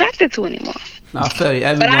just not attracted to anymore. I feel you. But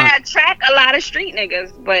Everyone, I attract a lot of street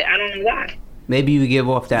niggas. But I don't know why. maybe you give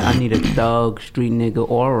off that I need a thug street nigga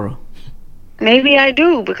aura. Maybe I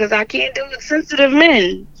do because I can't deal with sensitive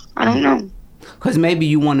men. I don't know. Because maybe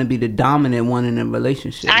you want to be the dominant one in a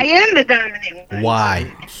relationship. I am the dominant one.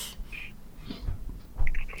 Why?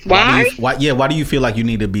 Why? Why do you feel like you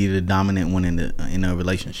need to be the dominant one in a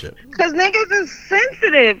relationship? Because niggas is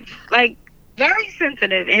sensitive. Like, very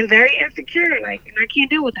sensitive and very insecure. Like, and I can't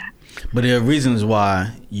deal with that. But there are reasons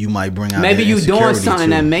why you might bring out. Maybe that you doing insecurity something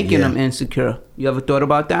too. that making Yeah. them insecure. You ever thought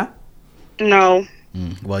about that? No.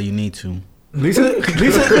 Well, you need to. Lisa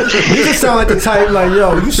sound like the type like,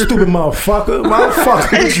 yo, you stupid motherfucker.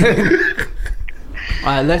 All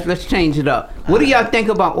right, let's change it up. What do y'all think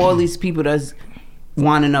about all these people that's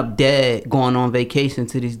winding up dead, going on vacation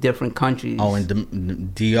to these different countries? Oh, and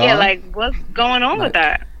DR. Yeah, like, what's going on with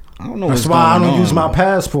that? I don't know. That's what's why I going don't on. use my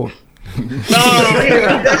passport.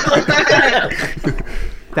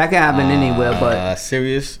 That can happen anywhere, but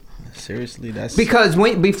Seriously, that's because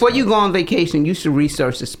before you go on vacation, you should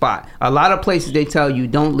research the spot. A lot of places they tell you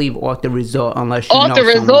don't leave off the resort unless you know Off the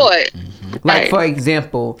someone. resort. Like Right. for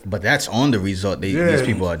example, But that's on the resort. These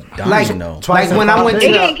people are dying like though. Twice when in I 5 went days.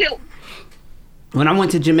 They to getting killed. when I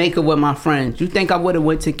went to Jamaica with my friends, you think I would have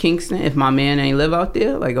went to Kingston if my man ain't live out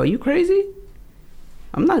there? Like, are you crazy?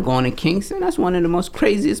 I'm not going to Kingston. That's one of the most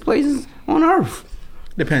craziest places on earth.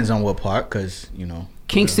 Depends on what part, cause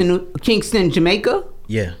Kingston, Jamaica.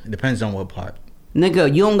 yeah, it depends on what part.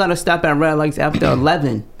 Nigga, you don't gotta stop at red lights after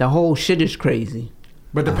 11. The whole shit is crazy.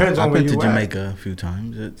 But depends on I've where been you to at. Jamaica a few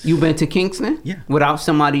times. It's, You been to Kingston? Yeah. Without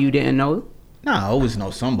somebody you didn't know? I always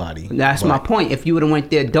know somebody. That's but my point. If you would have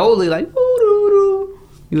went there dolly like, ooh,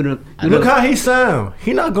 you would have. Look how he sound.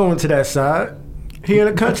 He not going to that side. He in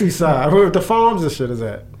the countryside where the farms and shit is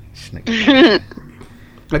at.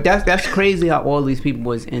 Like that's crazy how all these people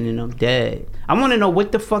was ending up dead. I want to know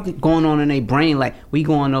what the fuck is going on in their brain. Like, we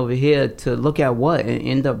going over here to look at what and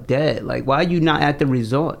end up dead. Like, why are you not at the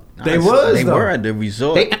resort? They were at the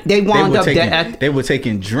resort. They wound up dead. They were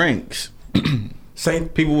taking drinks.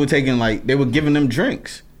 People were taking they were giving them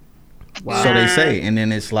drinks. Wow. So they say, and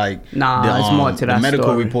then it's like it's more to that the medical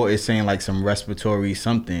story. report is saying like some respiratory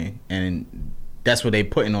something, and that's what they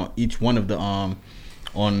putting on each one of the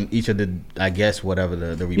on each of the, I guess, whatever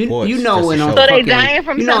the reports. You know when so they dying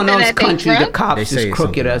from something in those that countries they the cops is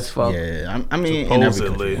crooked as fuck. Yeah, I mean,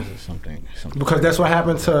 supposedly. in every country, something. Because that's what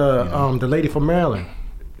happened to the lady from Maryland.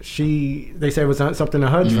 They said it was something in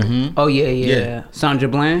her drink. Mm-hmm. Oh yeah. Sandra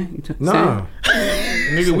Bland. No.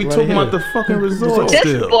 Nigga, we talking about the fucking resort This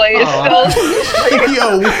still. boy is so.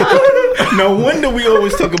 Yo, no wonder we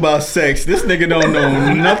always talk about sex. This nigga don't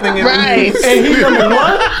know nothing. Right. And he number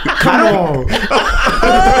one? Come on.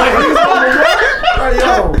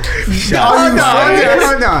 Yo.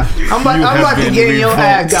 Hold on. I'm about to get in your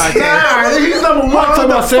ass, dog. Nah, he's number one talking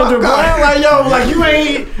about Sandra Bland. Like, yo, like you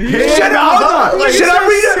ain't. Should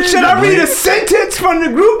I read a sentence from the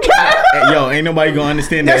group chat? Hey, yo, ain't nobody gonna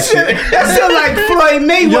understand that shit. That shit like Floyd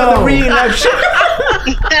Mayweather reading that shit.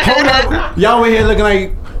 Hold up. Y'all in here looking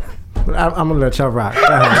like. I'm gonna let y'all rock. Go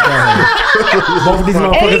ahead. Both of these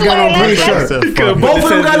motherfuckers got on green shirts. Both of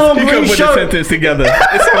them got on green shirts. Put the sentence together.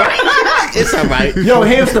 It's alright. It's alright. Yo,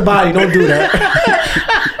 hamster body, don't do that.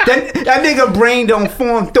 That nigga brain don't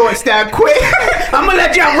form thoughts that quick. I'm gonna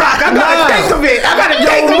let y'all rock. I gotta think of it.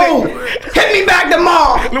 Hit me back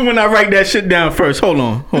tomorrow. When I write that shit down first. Hold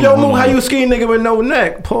on. Yo, Moo, how you a ski nigga with no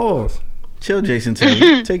neck? Pause. Chill, Jason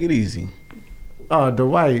Taylor. Take it easy. Oh,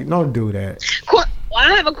 Dwight, don't do that. Well,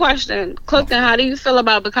 I have a question. Clifton, how do you feel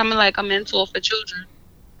about becoming like a mentor for children?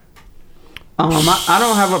 I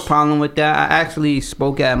don't have a problem with that. I actually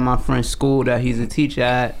spoke at my friend's school that he's a teacher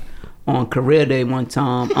at on career day one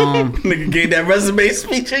time. Nigga gave that resume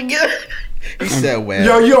speech again. He said, "Well,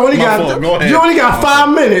 yo, you only got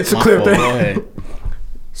 5 minutes to clip that." Go ahead.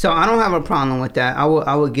 So I don't have a problem with that.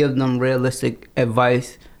 I would give them realistic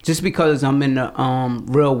advice just because I'm in the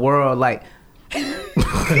real world. Like,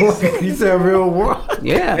 you said real world?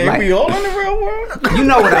 Yeah, Ain't we all in the real world? You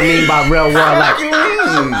know what I mean by real world, like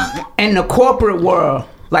in the corporate world.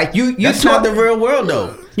 Like you That's taught not the real world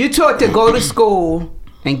though. You taught to go to school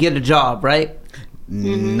and get a job, right?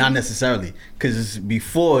 Mm-hmm. Not necessarily, because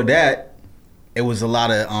before that, it was a lot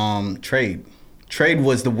of trade. Trade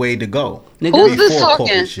was the way to go. Nigga, who's this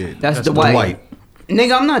talking? Shit. That's the white.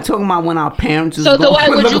 Nigga, I'm not talking about when our parents was so going, Dwight,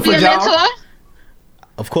 would you looking be for a jobs. mentor?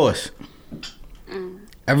 Of course.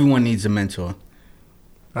 Everyone needs a mentor.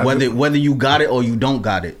 Whether you got it or you don't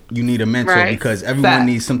got it, you need a mentor because everyone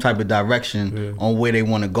needs some type of direction on where they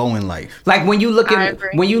want to go in life. Like when you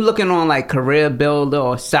looking on like Career Builder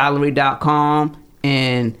or Salary.com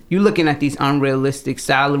and you looking at these unrealistic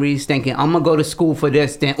salaries, thinking I'm gonna go to school for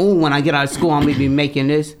this. Then when I get out of school, I'm gonna be making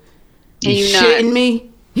this. You shitting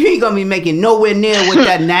me? You ain't gonna be making nowhere near what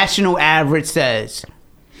that national average says.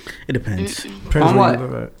 It depends. On what?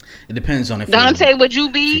 It depends on if Dontay, would you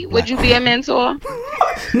be a mentor?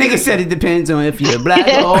 Nigga said it depends on if you're black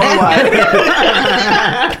or white.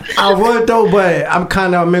 I would though, but I'm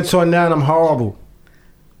kind of a mentor now and I'm horrible.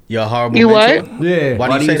 You're a horrible you mentor? What? Yeah.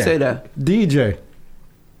 Why do you say that? DJ.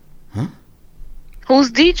 Huh? Who's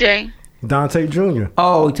DJ? Dontay Jr.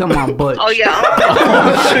 Oh, you talking about Butch. Oh, yeah.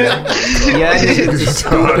 Yeah, this is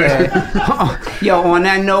stupid. Yo, on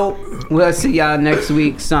that note, we'll see y'all next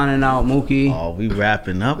week. Signing out, Mookie. Oh, we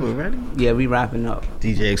wrapping up already? Yeah, we wrapping up.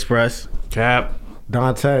 DJ Express. Cap.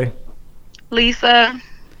 Dontay. Lisa.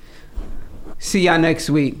 See y'all next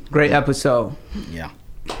week. Great episode. Yeah.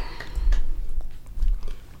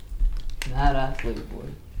 Nah, that's what boy.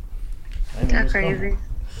 That's crazy.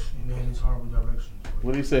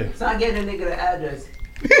 What do you say? So I gave the nigga the address.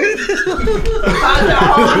 Find the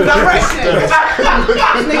whole direction.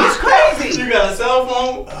 This nigga's crazy. You got a cell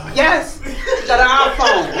phone? Yes. Got an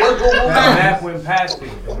iPhone. We'll Google The Maps. map went past me.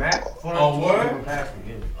 The map. Oh, word? Went past me.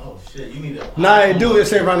 Yeah. Oh, shit. You need a... Nah, it do.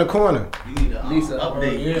 It's around the corner. You need a Lisa.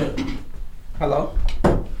 update. Yeah. Hello?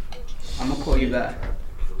 I'm gonna call you back.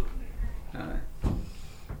 Alright.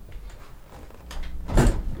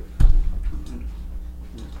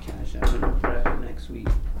 Cash out in the prep next week.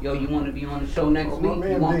 Yo, you wanna be on the show next week?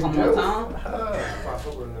 You wanna come on time?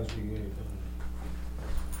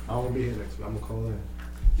 I won't be here next week. I'm gonna call in.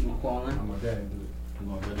 You wanna call in? I'm my dad. You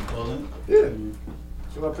want to really call in? Yeah.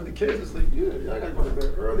 So I put the kids to sleep. Yeah, I gotta go to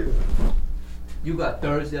bed early. You got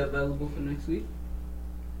Thursday available for next week?